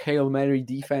with some Hail Mary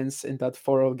defense in that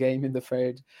 4-0 game in the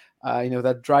third.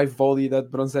 That drive volley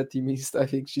that Bronzetti missed. I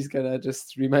think she's gonna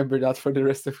just remember that for the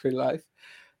rest of her life.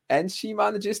 And she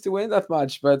manages to win that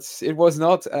match, but it was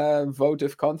not a vote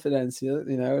of confidence.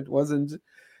 It wasn't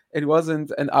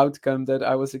an outcome that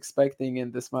I was expecting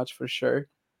in this match for sure.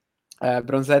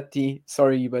 Bronzetti,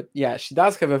 sorry, but yeah, she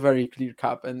does have a very clear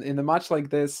cup, and in a match like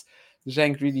this,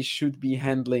 Zheng really should be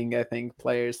handling, I think,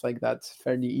 players like that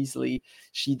fairly easily.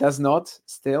 She does not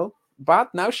still,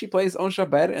 but now she plays on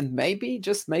Jabeur, and maybe,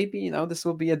 just maybe, this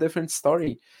will be a different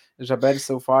story. Jabeur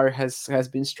so far has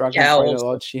been struggling quite a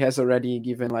lot. She has already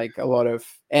given like a lot of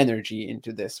energy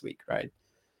into this week, right?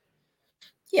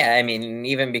 Yeah, I mean,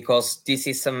 even because this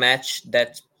is a match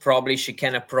that probably she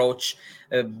can approach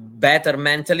better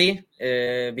mentally,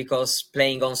 because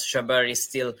playing on Jabeur is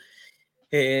still,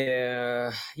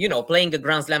 playing a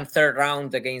Grand Slam third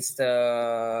round against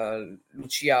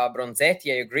Lucia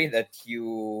Bronzetti. I agree that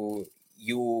you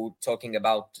talking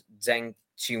about Zheng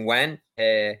Qinwen,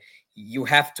 you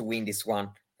have to win this one.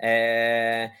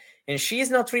 And she is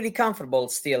not really comfortable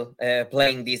still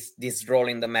playing this role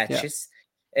in the matches.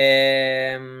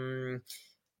 Yeah.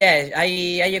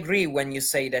 I agree when you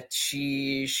say that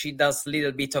she does a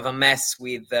little bit of a mess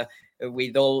with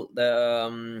all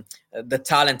the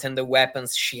talent and the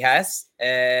weapons she has.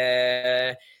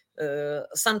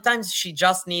 Sometimes she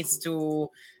just needs to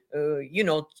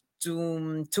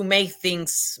to make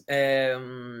things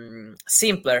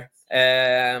simpler,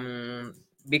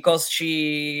 because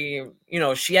she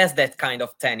has that kind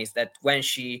of tennis that when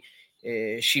she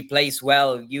plays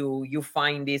well, you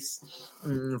find this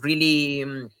really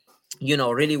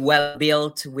really well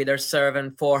built with her serve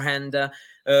and forehand,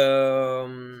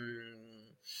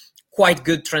 quite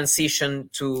good transition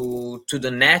to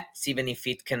the net, even if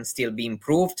it can still be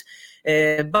improved.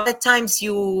 But at times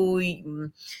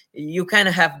you kind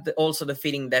of have also the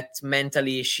feeling that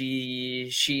mentally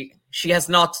she has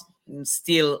not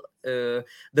still the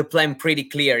plan pretty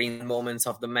clear in moments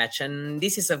of the match, and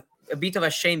this is a bit of a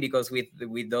shame, because with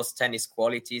those tennis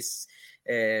qualities,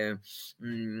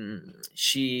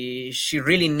 she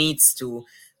really needs to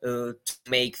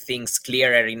make things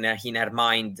clearer in her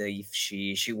mind if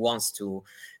she wants to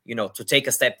to take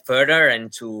a step further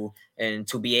and to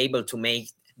be able to make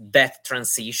that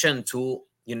transition to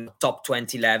top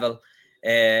 20 level,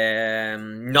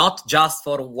 not just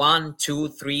for 1, 2,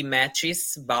 3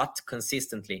 matches, but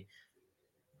consistently.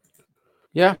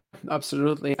 Yeah,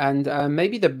 absolutely. And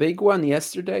maybe the big one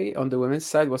yesterday on the women's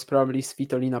side was probably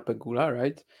Svitolina Pegula,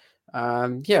 right?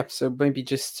 So maybe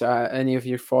just any of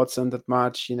your thoughts on that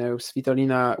match.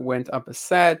 Svitolina went up a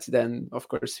set, then of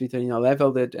course Svitolina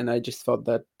leveled it, and I just thought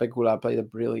that Pegula played a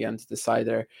brilliant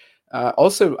decider.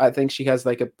 Also, I think she has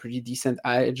like a pretty decent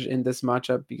edge in this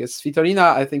matchup, because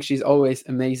Svitolina, I think she's always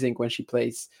amazing when she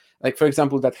plays. Like, for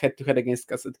example, that head-to-head against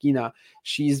Kasatkina,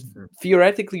 she's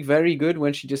theoretically very good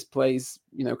when she just plays,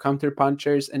 counter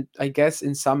punchers. And I guess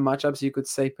in some matchups you could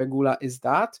say Pegula is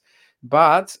that.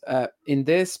 But in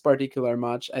this particular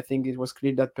match, I think it was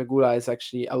clear that Pegula is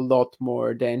actually a lot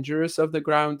more dangerous off the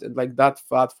ground. And like that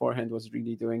flat forehand was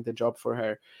really doing the job for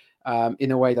her. In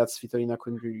a way that Svitolina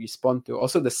couldn't really respond to.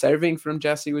 Also, the serving from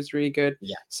Jessie was really good.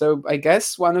 Yeah. So I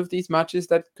guess one of these matches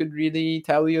that could really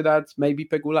tell you that maybe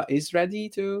Pegula is ready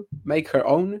to make her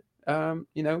own,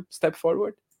 step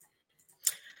forward.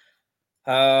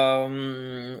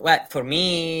 Well, for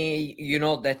me,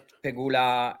 that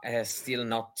Pegula has still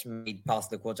not made past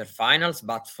the quarterfinals,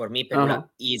 but for me, Pegula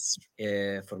is,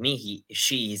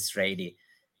 she is ready.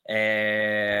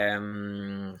 Her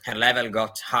level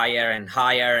got higher and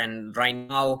higher, and right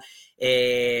now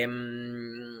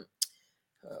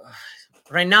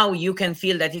you can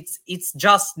feel that it's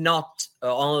just not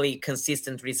only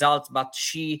consistent results, but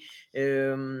she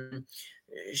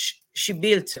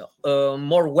built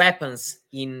more weapons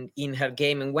in her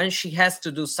game, and when she has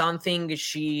to do something,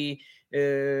 she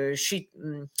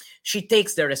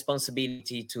takes the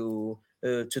responsibility to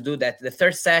do that. The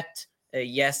third set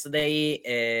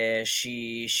yesterday,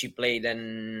 she played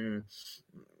an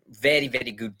very,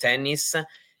 very good tennis.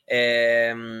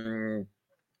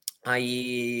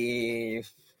 I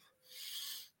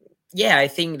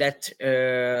think that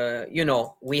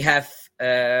we have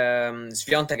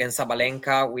Swiatek and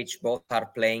Sabalenka, which both are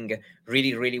playing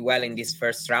really, really well in these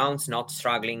first rounds, not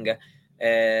struggling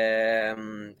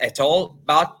at all.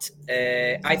 But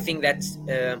I think that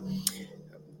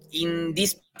in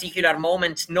this particular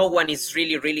moment, no one is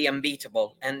really, really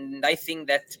unbeatable. And I think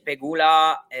that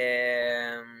Pegula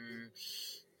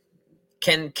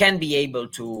can be able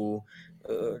to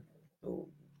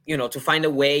find a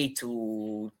way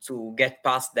to get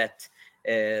past that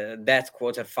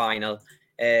quarterfinal.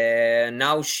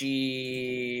 Now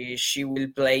she will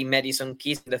play Madison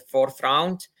Keys in the fourth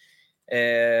round,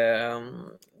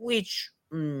 which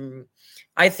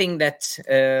I think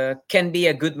that can be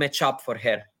a good matchup for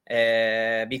her,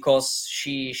 because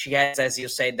she has, as you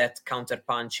said, that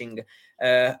counter-punching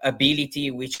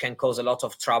ability, which can cause a lot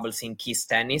of troubles in Keys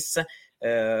tennis.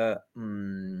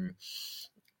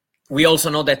 We also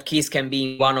know that Keys can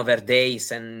be in one of her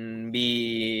days and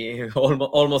be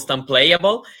almost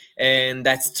unplayable, and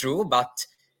that's true. But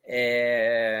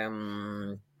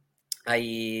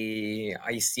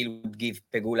I still would give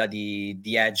Pegula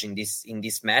the edge in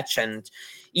this match. And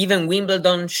even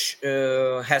Wimbledon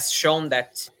has shown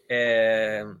that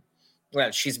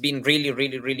she's been really,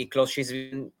 really, really close. She's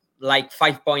been like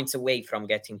 5 points away from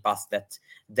getting past that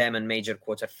Diamond Major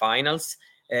quarterfinals.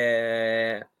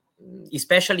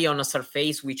 Especially on a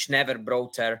surface which never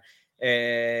brought her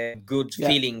good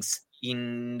feelings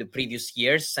in the previous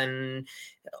years. And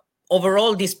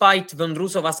overall, despite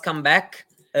Vondrousova's comeback,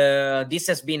 this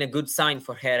has been a good sign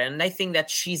for her. And I think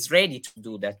that she's ready to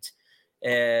do that.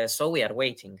 So we are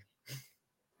waiting.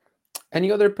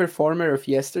 Any other performer of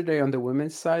yesterday on the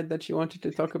women's side that you wanted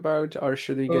to talk about? Or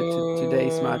should we get to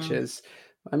today's matches?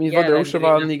 I mean,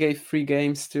 Vondroušová only gave 3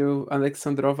 games to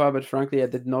Alexandrova, but frankly, I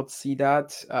did not see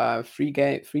that. 3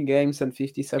 games and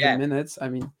 57 minutes. I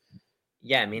mean,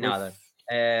 me neither.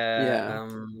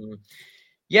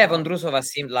 Vondroušová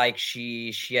seemed like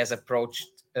she has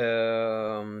approached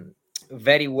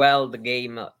very well the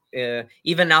game.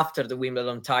 Even after the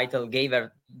Wimbledon title, gave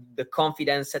her the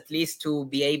confidence at least to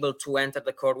be able to enter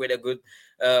the court with a good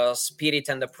spirit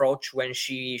and approach when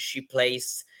she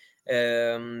plays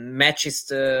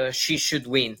matches she should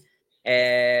win.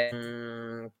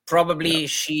 Probably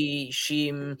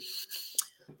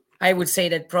I would say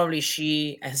that probably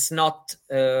she has not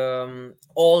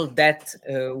all that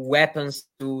weapons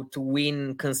to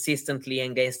win consistently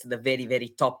against the very, very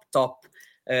top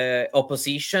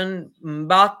opposition.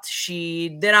 But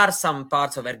there are some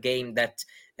parts of her game that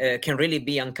can really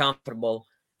be uncomfortable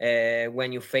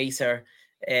when you face her.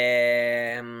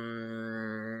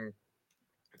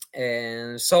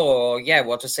 And so,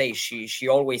 what to say? She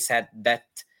always had that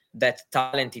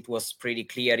talent. It was pretty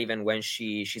clear even when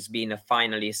she's been a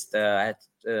finalist at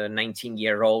 19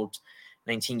 years old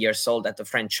at the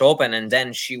French Open, and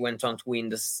then she went on to win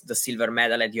the silver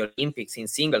medal at the Olympics in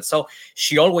singles. So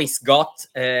she always got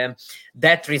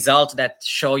that result that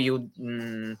show you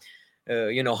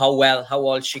how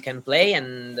well she can play.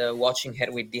 And watching her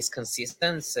with this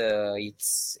consistency,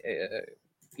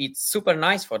 it's super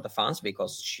nice for the fans,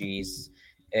 because she is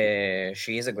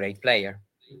a great player.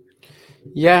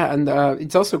 Yeah, and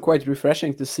it's also quite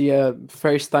refreshing to see a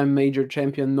first-time major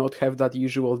champion not have that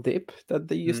usual dip that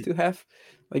they used to have.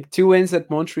 Like 2 wins at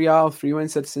Montreal, 3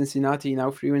 wins at Cincinnati, now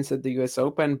 3 wins at the US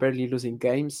Open, barely losing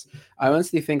games. I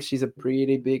honestly think she's a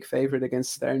pretty big favorite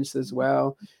against Stearns as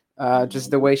well.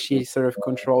 Just the way she sort of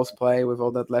controls play with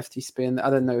all that lefty spin. I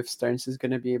don't know if Stearns is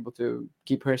going to be able to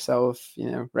keep herself,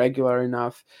 regular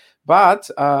enough.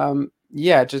 But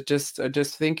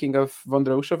just thinking of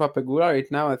Vondroušová Pegula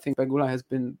right now, I think Pegula has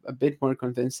been a bit more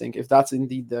convincing, if that's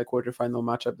indeed the quarterfinal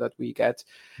matchup that we get.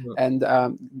 Yeah. And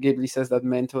Ghibli says that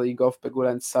mentally Gauff, Pegula,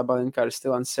 and Sabalenka are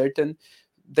still uncertain.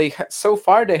 So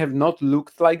far they have not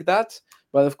looked like that.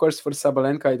 But of course, for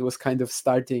Sabalenka, it was kind of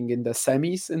starting in the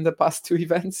semis in the past 2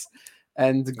 events.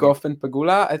 And Gauff and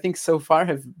Pegula, I think so far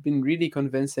have been really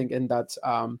convincing in that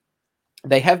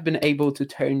they have been able to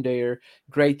turn their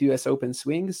great US Open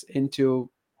swings into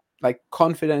like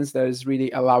confidence that is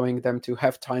really allowing them to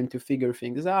have time to figure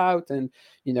things out. And,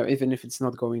 even if it's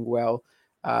not going well,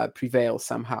 prevail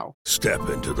somehow. Step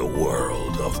into the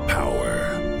world of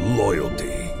power,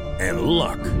 loyalty, and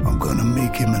luck. I'm gonna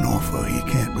make him an offer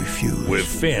he can't refuse. With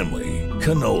family,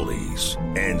 cannolis,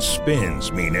 and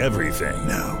spins mean everything.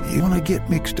 Now, you wanna get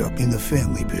mixed up in the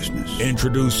family business.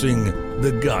 Introducing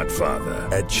The Godfather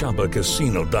at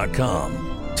ChumbaCasino.com.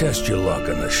 Test your luck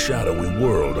in the shadowy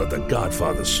world of The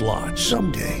Godfather slot.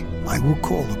 Someday, I will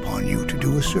call upon you to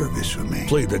do a service for me.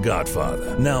 Play The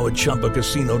Godfather, now at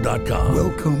ChumbaCasino.com.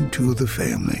 Welcome to the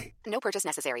family. No purchase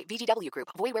necessary. VGW Group.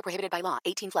 Void where prohibited by law.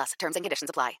 18+. Terms and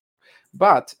conditions apply.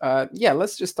 But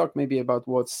let's just talk maybe about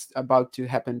what's about to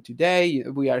happen today.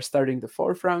 We are starting the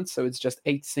 4th round, so it's just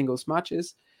 8 singles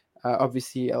matches.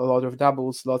 Obviously, a lot of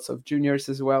doubles, lots of juniors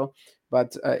as well.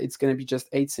 But it's going to be just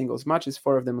 8 singles matches,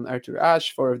 4 of them on Arthur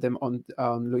Ashe, 4 of them on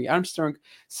Louis Armstrong.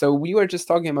 So we were just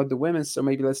talking about the women, so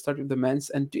maybe let's start with the men's.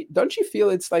 And don't you feel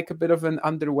it's like a bit of an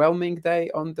underwhelming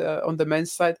day on the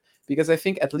men's side? Because I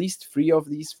think at least 3 of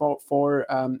these four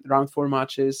round 4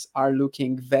 matches are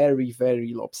looking very,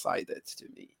 very lopsided to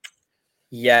me.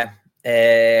 Yeah,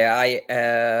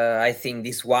 I think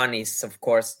this one is, of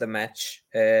course, the match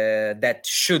that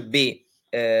should be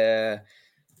the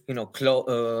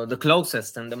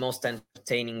closest and the most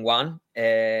entertaining one,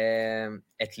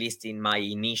 at least in my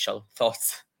initial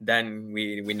thoughts. Then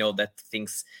we know that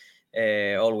things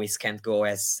always can't go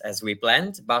as we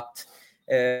planned, but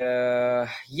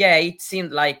it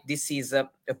seemed like this is a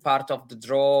part of the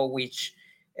draw which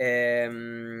we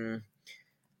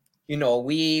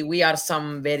are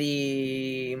some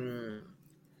very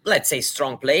let's say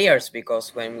strong players,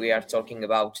 because when we are talking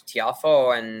about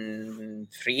Tiafoe and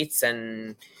Fritz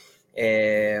and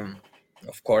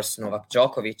of course Novak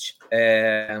Djokovic,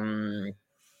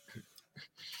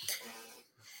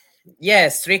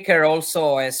 Stricker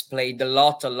also has played a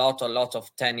lot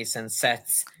of tennis and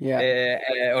sets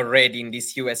already in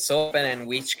this US Open, and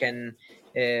which can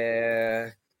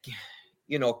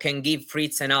can give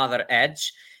Fritz another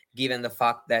edge, given the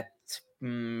fact that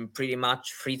pretty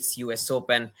much Fritz US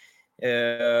Open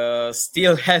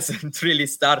still hasn't really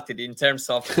started in terms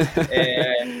of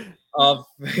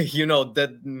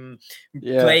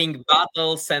playing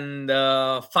battles and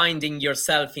finding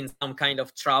yourself in some kind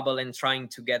of trouble and trying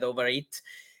to get over it.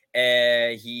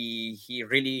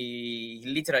 He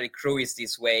literally cruised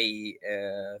his way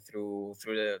through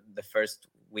the first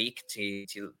week to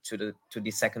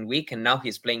the second week, and now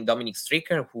he's playing Dominic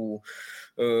Stricker, who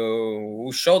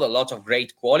showed a lot of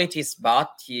great qualities,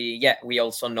 but we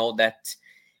also know that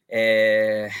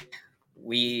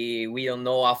we don't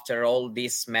know, after all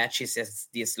these matches, as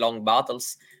these long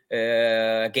battles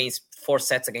against 4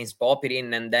 sets against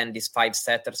Popyrin, and then these 5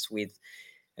 setters with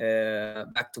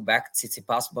back-to-back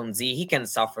Tsitsipas Bonzi, he can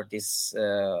suffer this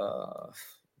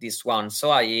one.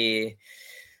 So I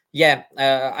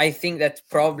think that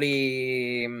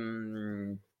probably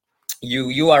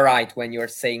you are right when you're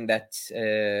saying that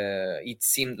it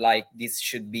seemed like this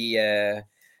should be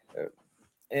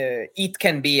it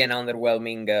can be an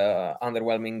underwhelming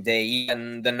day.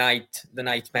 Even the night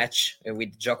match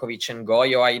with Djokovic and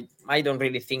Goyo, I don't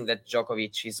really think that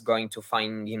Djokovic is going to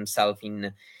find himself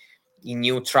in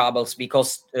new troubles,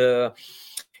 because Jere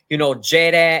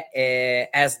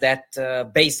has that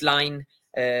baseline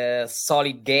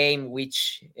solid game,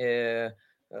 which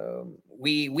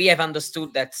we have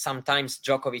understood that sometimes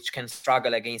Djokovic can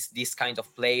struggle against these kind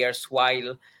of players,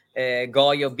 while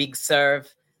Goyo big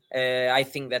serve. I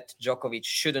think that Djokovic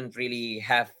shouldn't really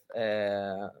have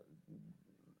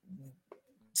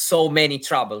so many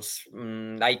troubles.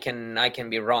 I can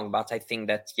be wrong, but I think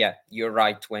that you're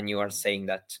right when you are saying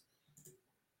that.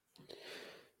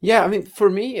 Yeah, I mean, for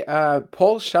me,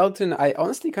 Paul Shelton, I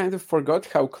honestly kind of forgot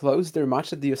how close their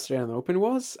match at the Australian Open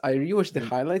was. I rewatched the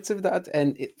highlights of that,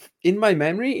 and in my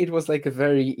memory, it was like a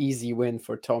very easy win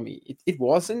for Tommy. It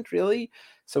wasn't really.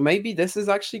 So maybe this is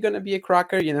actually going to be a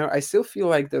cracker. I still feel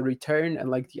like the return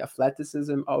and like the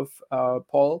athleticism of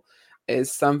Paul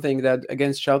is something that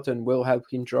against Shelton will help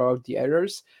him draw out the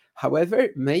errors. However,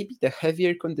 maybe the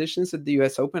heavier conditions at the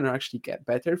US Open are actually get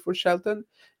better for Shelton.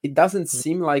 It doesn't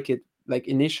seem like it, like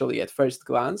initially at first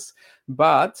glance,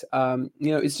 but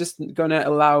it's just gonna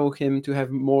allow him to have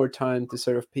more time to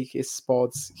sort of pick his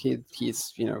spots,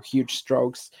 his huge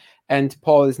strokes, and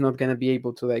Paul is not gonna be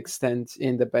able to like stand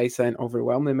in the baseline,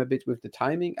 overwhelm him a bit with the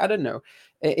timing. I don't know.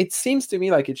 It seems to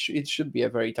me like it should be a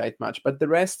very tight match, but the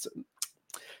rest,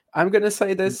 I'm gonna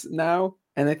say this now,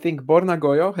 and I think Borna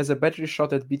Goyo has a better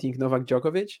shot at beating Novak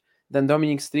Djokovic than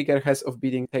Dominic Stricker has of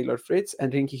beating Taylor Fritz,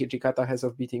 and Rinky Hijikata has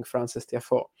of beating Frances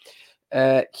Tiafoe.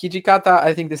 Hijikata,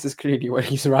 I think this is clearly where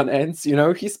his run ends.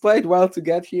 He's played well to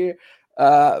get here,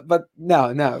 but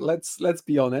no, let's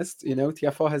be honest.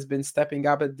 Tiafoe has been stepping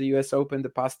up at the US Open the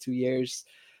past 2 years.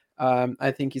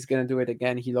 I think he's gonna do it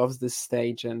again. He loves this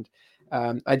stage, and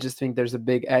I just think there's a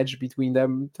big edge between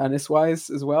them tennis-wise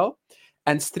as well.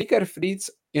 And Stricker Fritz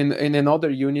in another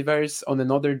universe on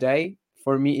another day,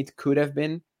 for me, it could have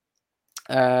been.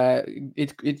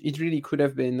 It really could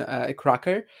have been a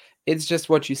cracker. it's just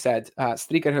what you said.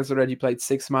 Stricker has already played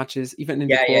 6 matches. Even in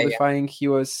the Yeah. qualifying, he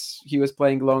was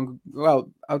playing long.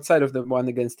 Well, outside of the one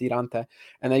against Tirante,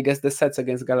 and I guess the sets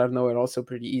against Galarno are also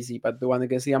pretty easy. But the one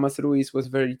against Yamas Ruiz was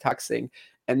very taxing.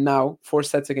 And now 4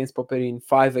 sets against Popperin,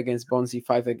 5 against Bonzi,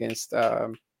 5 against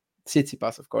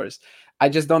Tsitsipas, of course. I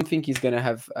just don't think he's going to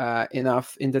have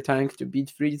enough in the tank to beat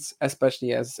Fritz,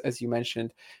 especially as you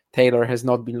mentioned, Taylor has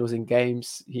not been losing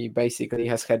games. He basically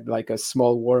has had like a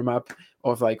small warm-up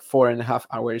of like 4.5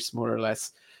 hours, more or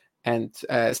less. And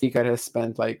Stricker has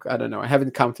spent like, I don't know, I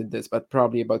haven't counted this, but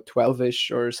probably about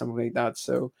 12-ish or something like that.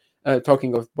 So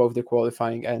talking of both the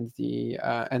qualifying and the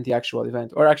actual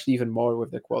event, or actually even more with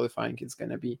the qualifying, it's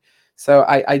going to be. So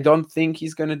I don't think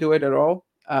he's going to do it at all.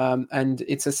 And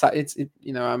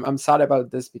I'm sad about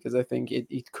this because I think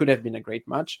it could have been a great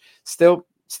match. Still,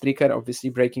 Stricker obviously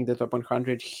breaking the top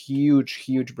 100,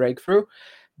 huge breakthrough.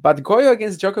 But Goyo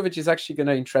against Djokovic is actually going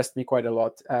to interest me quite a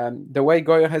lot. The way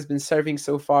Goyo has been serving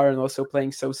so far and also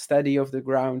playing so steady off the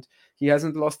ground, he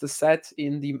hasn't lost a set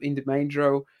in the main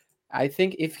draw. I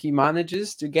think if he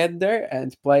manages to get there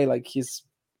and play like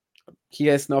he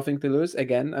has nothing to lose.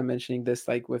 Again, I'm mentioning this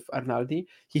like with Arnaldi,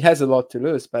 he has a lot to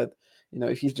lose, but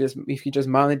if he just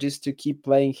manages to keep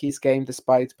playing his game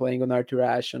despite playing on Arthur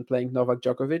Ashe and playing Novak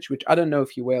Djokovic, which I don't know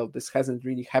if he will. This hasn't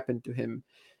really happened to him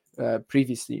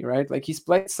previously, right? Like he's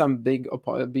played some big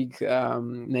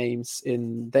names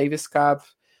in Davis Cup,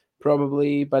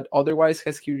 probably, but otherwise,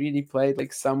 has he really played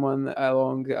like someone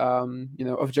along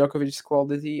of Djokovic's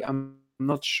quality? I'm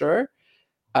not sure.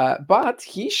 But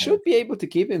he should be able to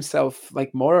keep himself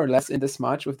like more or less in this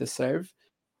match with the serve.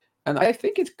 And I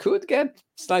think it could get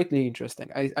slightly interesting.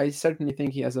 I certainly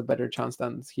think he has a better chance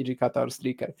than Hijikata or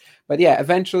Stricker. But yeah,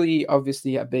 eventually,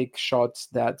 obviously, a big shot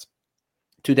that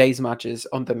today's matches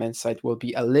on the men's side will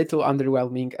be a little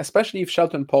underwhelming, especially if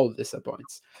Shelton Paul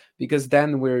disappoints, because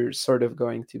then we're sort of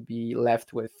going to be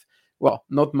left with, well,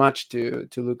 not much to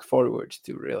look forward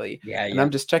to, really. Yeah. And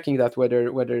I'm just checking that whether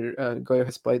Goyo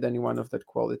has played anyone of that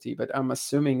quality, but I'm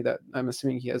assuming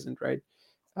he hasn't, right?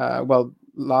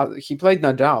 He played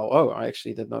Nadal. Oh, I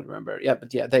actually did not remember. Yeah,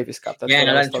 but yeah, Davis Cup. That's what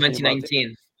I was talking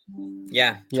 2019.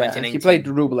 Yeah, 2019. He played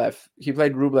Rublev. He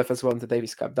played Rublev as well in the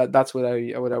Davis Cup. That's what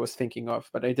I was thinking of,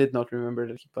 but I did not remember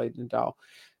that he played Nadal.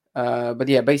 But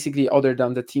yeah, basically, other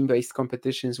than the team-based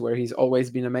competitions where he's always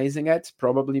been amazing at,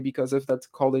 probably because of that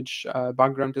college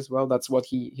background as well. That's what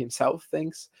he himself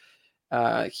thinks.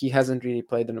 He hasn't really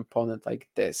played an opponent like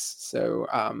this. So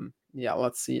yeah,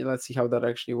 let's see how that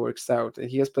actually works out.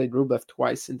 He has played Rublev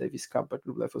twice in Davis Cup, but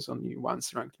Rublev was only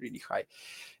once ranked really high.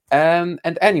 And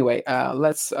anyway,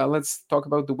 let's talk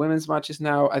about the women's matches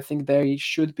now. I think they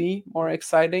should be more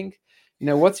exciting.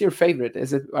 What's your favorite?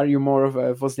 Are you more of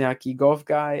a Wozniacki Goff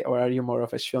guy, or are you more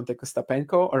of a Świątek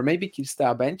Ostapenko, or maybe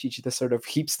Kirstea Bencic, the sort of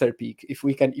hipster peak, if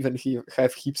we can even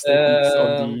have hipster peaks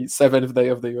on the 7th day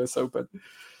of the US Open?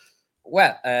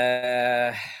 Well,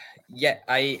 yeah,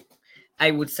 I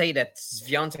would say that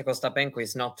Świątek Ostapenko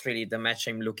is not really the match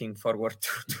I'm looking forward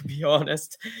to be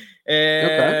honest.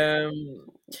 Okay.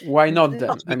 Why not then?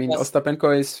 Not I mean, because-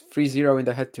 Ostapenko is 3-0 in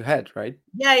the head-to-head, right?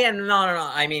 Yeah, no.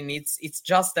 I mean, it's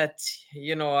just that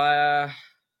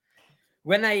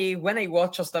when I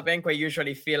watch Ostapenko, I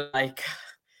usually feel like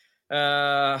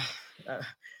I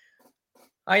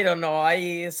don't know.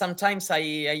 I sometimes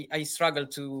struggle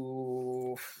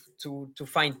to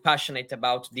find passionate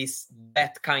about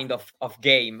that kind of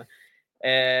game.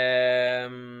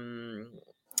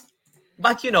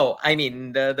 But I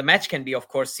mean, the match can be, of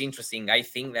course, interesting. I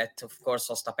think that, of course,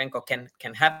 Ostapenko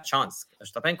can have a chance.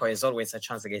 Ostapenko has always a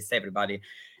chance against everybody,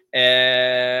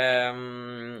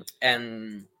 and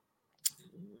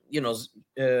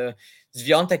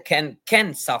Świątek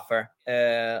can suffer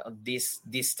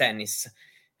this tennis,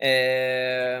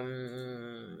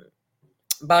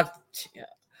 but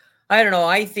I don't know.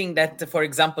 I think that, for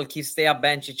example, Kirstea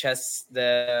Bencic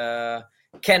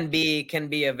can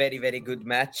be a very, very good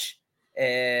match.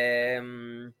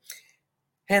 And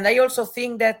I also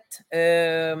think that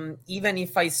even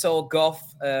if I saw Goff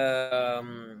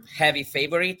heavy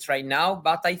favorite right now,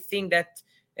 but I think that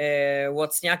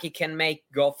Wozniacki can make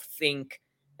Goff think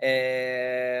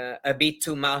a bit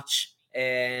too much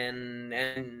and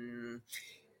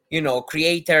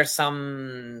create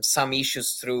some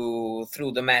issues through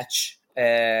the match.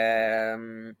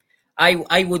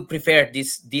 I would prefer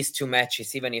these two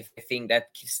matches, even if I think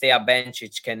that Kirstea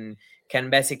Bencic can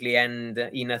basically end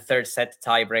in a third set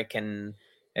tiebreak and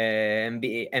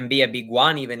be a big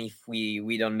one, even if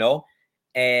we don't know.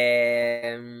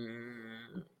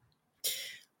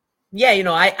 Yeah,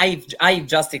 I've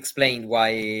just explained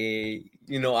why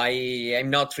I'm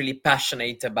not really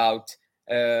passionate about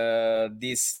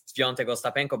this Swiatek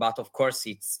Ostapenko, but of course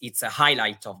it's a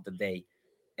highlight of the day.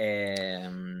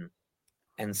 And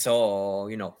so,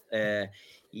 there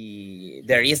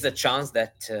is the chance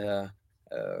that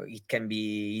it can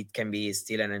be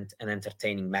still an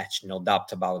entertaining match, no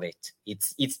doubt about it.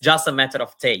 It's just a matter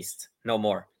of taste, no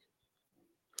more.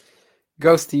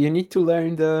 Ghosty, you need to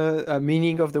learn the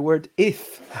meaning of the word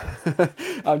 "if."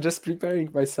 I'm just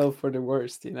preparing myself for the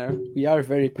worst. We are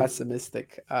very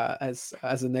pessimistic as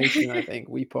a nation. I think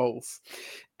we Poles.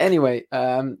 Anyway,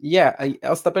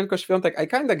 Ostapenko Świątek, I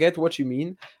kind of get what you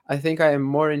mean. I think I am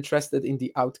more interested in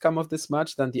the outcome of this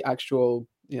match than the actual,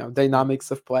 dynamics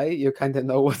of play. You kind of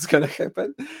know what's gonna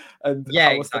happen and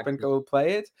how exactly. Ostapenko will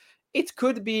play it. It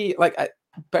could be like.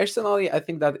 Personally, I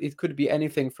think that it could be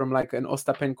anything from like an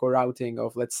Ostapenko routing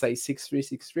of, let's say, 6-3,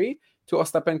 6-3 to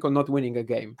Ostapenko not winning a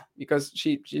game, because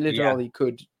she literally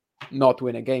could not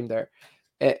win a game there.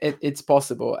 It's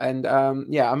possible. And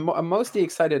I'm mostly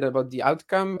excited about the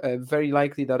outcome. Very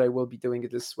likely that I will be doing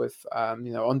this with,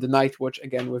 on the night watch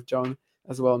again with John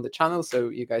as well on the channel. So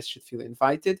you guys should feel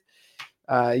invited.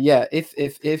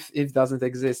 If doesn't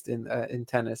exist in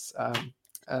tennis.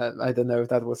 I don't know if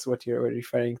that was what you were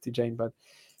referring to, Jane, but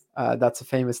that's a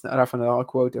famous Rafa Nadal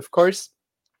quote, of course.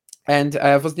 And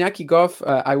Wozniacki Goff,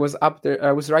 I was up there.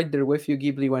 I was right there with you,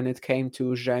 Ghibli, when it came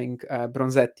to Zheng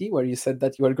Bronzetti, where you said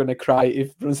that you were going to cry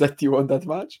if Bronzetti won that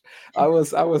match. I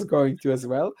was going to as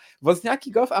well.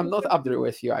 Wozniacki Goff, I'm not up there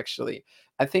with you, actually.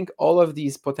 I think all of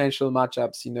these potential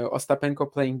matchups,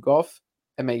 Ostapenko playing Goff,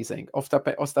 amazing.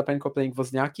 Ostapenko playing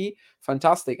Wozniacki,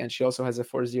 fantastic. And she also has a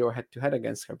 4-0 head-to-head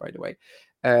against her, by the way.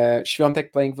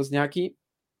 Świątek playing Wozniacki,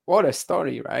 what a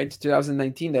story, right?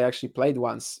 2019 they actually played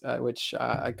once, which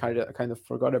I kind of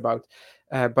forgot about.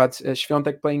 But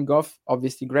Świątek playing Goff,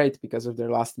 obviously great because of their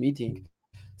last meeting.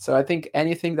 So I think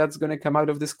anything that's going to come out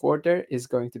of this quarter is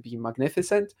going to be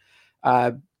magnificent.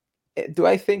 Do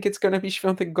I think it's going to be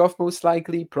Świątek Goff most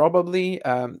likely? Probably.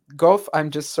 Goff,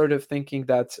 I'm just sort of thinking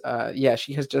that,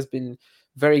 she has just been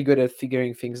very good at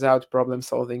figuring things out, problem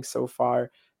solving so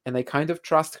far, and I kind of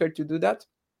trust her to do that.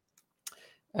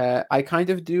 I kind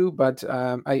of do, but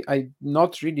I'm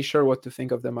not really sure what to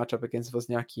think of the matchup against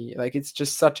Wozniacki. Like, it's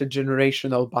just such a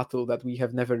generational battle that we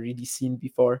have never really seen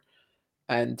before,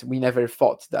 and we never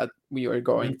thought that we were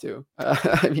going to.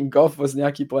 I mean, Goff,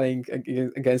 Wozniacki playing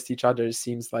against each other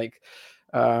seems like,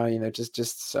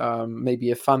 just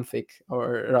maybe a fanfic,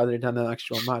 or rather than an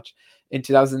actual match. In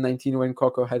 2019, when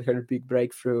Coco had her big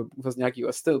breakthrough, Wozniacki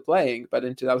was still playing, but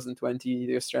in 2020,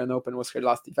 the Australian Open was her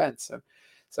last event, so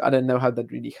I don't know how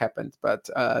that really happened, but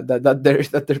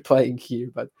that they're playing here.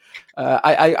 But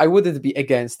I wouldn't be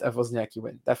against a Wozniacki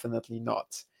win, definitely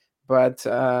not. But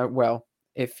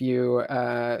if you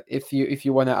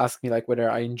want to ask me like whether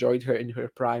I enjoyed her in her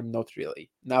prime, not really.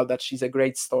 Now that she's a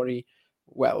great story,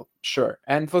 well, sure.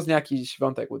 And Wozniacki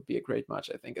Świątek would be a great match,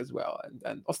 I think, as well,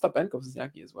 and Ostapenko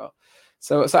Wozniacki as well.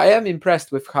 So I am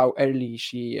impressed with how early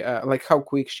she, how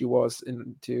quick she was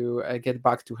to get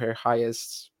back to her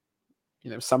highest.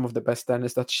 Some of the best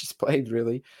tennis that she's played,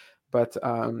 really. But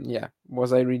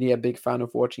was I really a big fan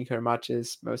of watching her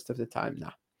matches most of the time?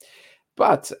 Nah.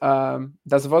 But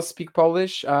does Woz speak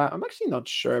Polish? I'm actually not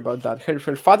sure about that. Her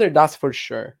father does for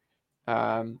sure.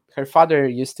 Her father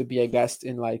used to be a guest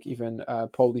in even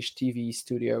Polish TV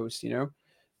studios,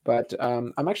 But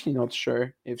I'm actually not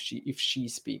sure if she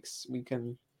speaks.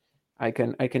 I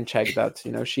can check that.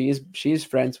 She is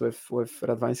friends with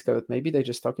Radwańska, but maybe they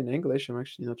just talk in English. I'm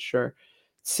actually not sure.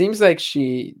 Seems like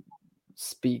she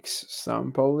speaks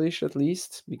some Polish at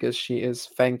least, because she is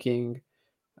thanking.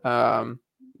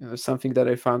 Something that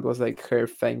I found was like her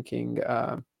thanking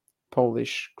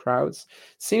Polish crowds.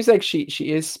 Seems like she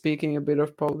is speaking a bit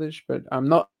of Polish, but I'm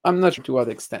not sure to what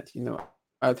extent.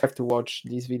 I'd have to watch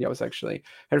these videos. Actually,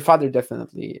 her father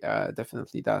definitely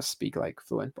does speak like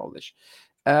fluent Polish.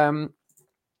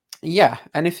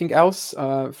 Anything else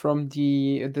from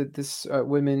this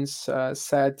women's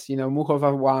set?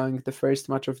 Muchova Wang, the first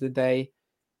match of the day,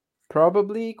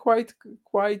 probably quite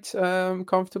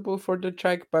comfortable for the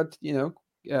Czech, but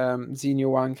Xinyu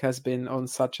Wang has been on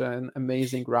such an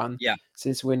amazing run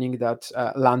since winning that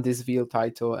Landisville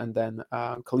title, and then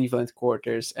Cleveland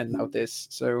quarters, and now this.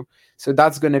 So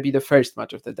that's going to be the first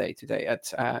match of the day today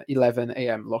at 11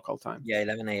 a.m. local time.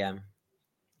 11 a.m.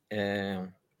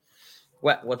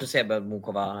 What to say about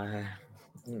Mukova?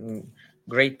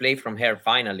 Great play from her,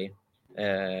 finally.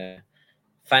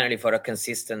 Finally, for a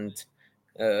consistent,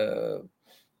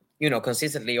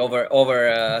 consistently over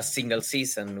a single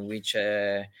season, which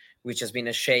has been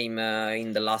a shame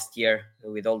in the last year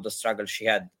with all the struggles she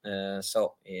had.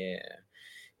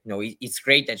 it's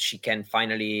great that she can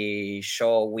finally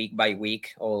show week by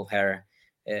week all her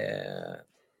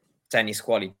tennis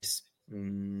qualities,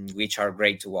 which are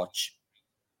great to watch.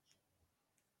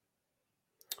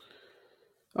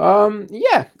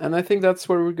 Yeah, and I think that's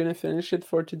where we're gonna finish it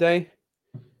for today.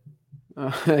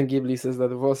 Ghibli says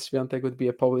that Włos Świątek would be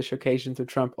a Polish occasion to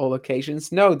trump all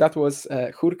occasions. No, that was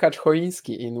Hurkacz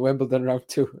Choiński in Wimbledon round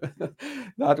 2.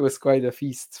 That was quite a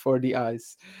feast for the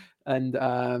eyes. And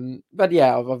but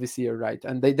yeah, obviously you're right.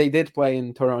 And they did play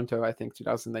in Toronto, I think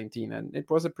 2019, and it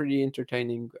was a pretty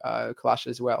entertaining clash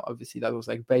as well. Obviously that was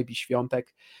like Baby Świątek.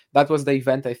 That was the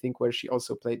event, I think, where she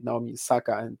also played Naomi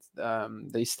Osaka,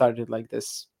 and they started like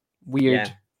this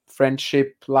weird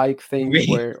friendship like thing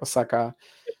where Osaka.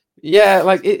 Yeah,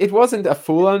 like it wasn't a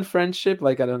full-on friendship,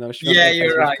 like I don't know, Świątek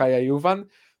you're right. Kaja Juvan,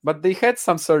 but they had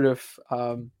some sort of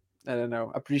I don't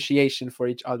know, appreciation for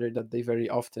each other that they very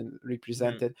often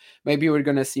represented. Maybe we're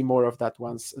gonna see more of that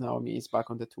once Naomi is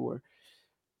back on the tour.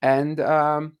 And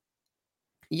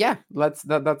yeah,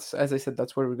 that's as I said,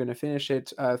 that's where we're gonna finish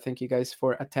it. Thank you guys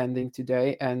for attending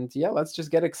today, and yeah, let's just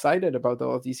get excited about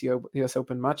all of these US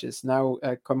Open matches now.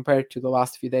 Compared to the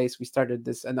last few days, we started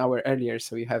this an hour earlier,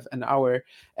 so we have an hour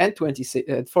and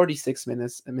 46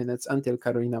 minutes until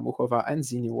Karolina Muchova and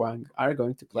Xinyu Wang are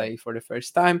going to play for the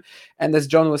first time. And as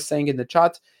John was saying in the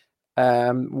chat,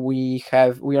 we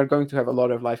are going to have a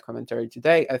lot of live commentary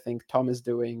today. I think Tom is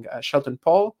doing Shelton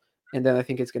Paul. And then I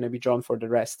think it's going to be John for the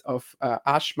rest of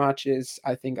Ash matches.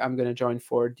 I think I'm going to join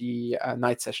for the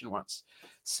night session ones.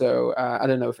 So I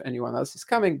don't know if anyone else is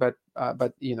coming, but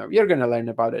you're going to learn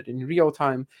about it in real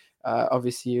time.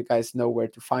 Obviously, you guys know where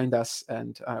to find us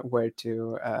and where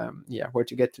to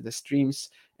get to the streams.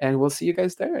 And we'll see you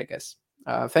guys there, I guess.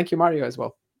 Thank you, Mario, as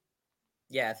well.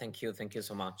 Yeah, thank you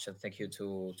so much, and thank you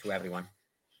to everyone.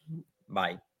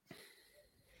 Bye.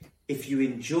 If you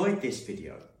enjoyed this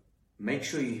video, make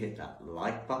sure you hit that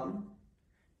like button.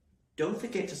 Don't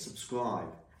forget to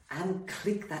subscribe and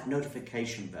click that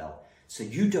notification bell so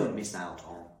you don't miss out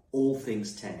on all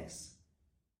things tennis.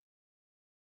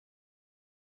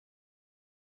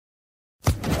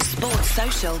 Sports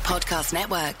Social Podcast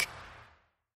Network.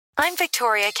 I'm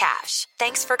Victoria Cash.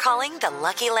 Thanks for calling the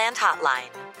Lucky Land Hotline.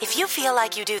 If you feel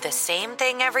like you do the same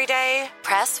thing every day,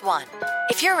 press 1.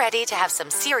 If you're ready to have some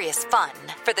serious fun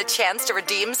for the chance to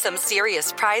redeem some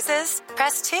serious prizes,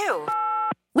 press 2.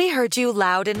 We heard you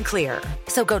loud and clear.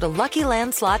 So go to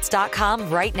LuckyLandSlots.com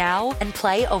right now and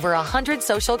play over 100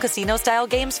 social casino-style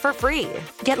games for free.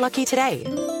 Get lucky today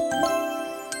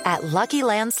at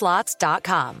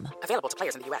LuckyLandSlots.com. Available to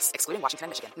players in the U.S., excluding Washington and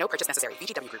Michigan. No purchase necessary.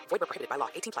 VGW Group. Void where prohibited by law.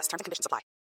 18+. Terms and conditions apply.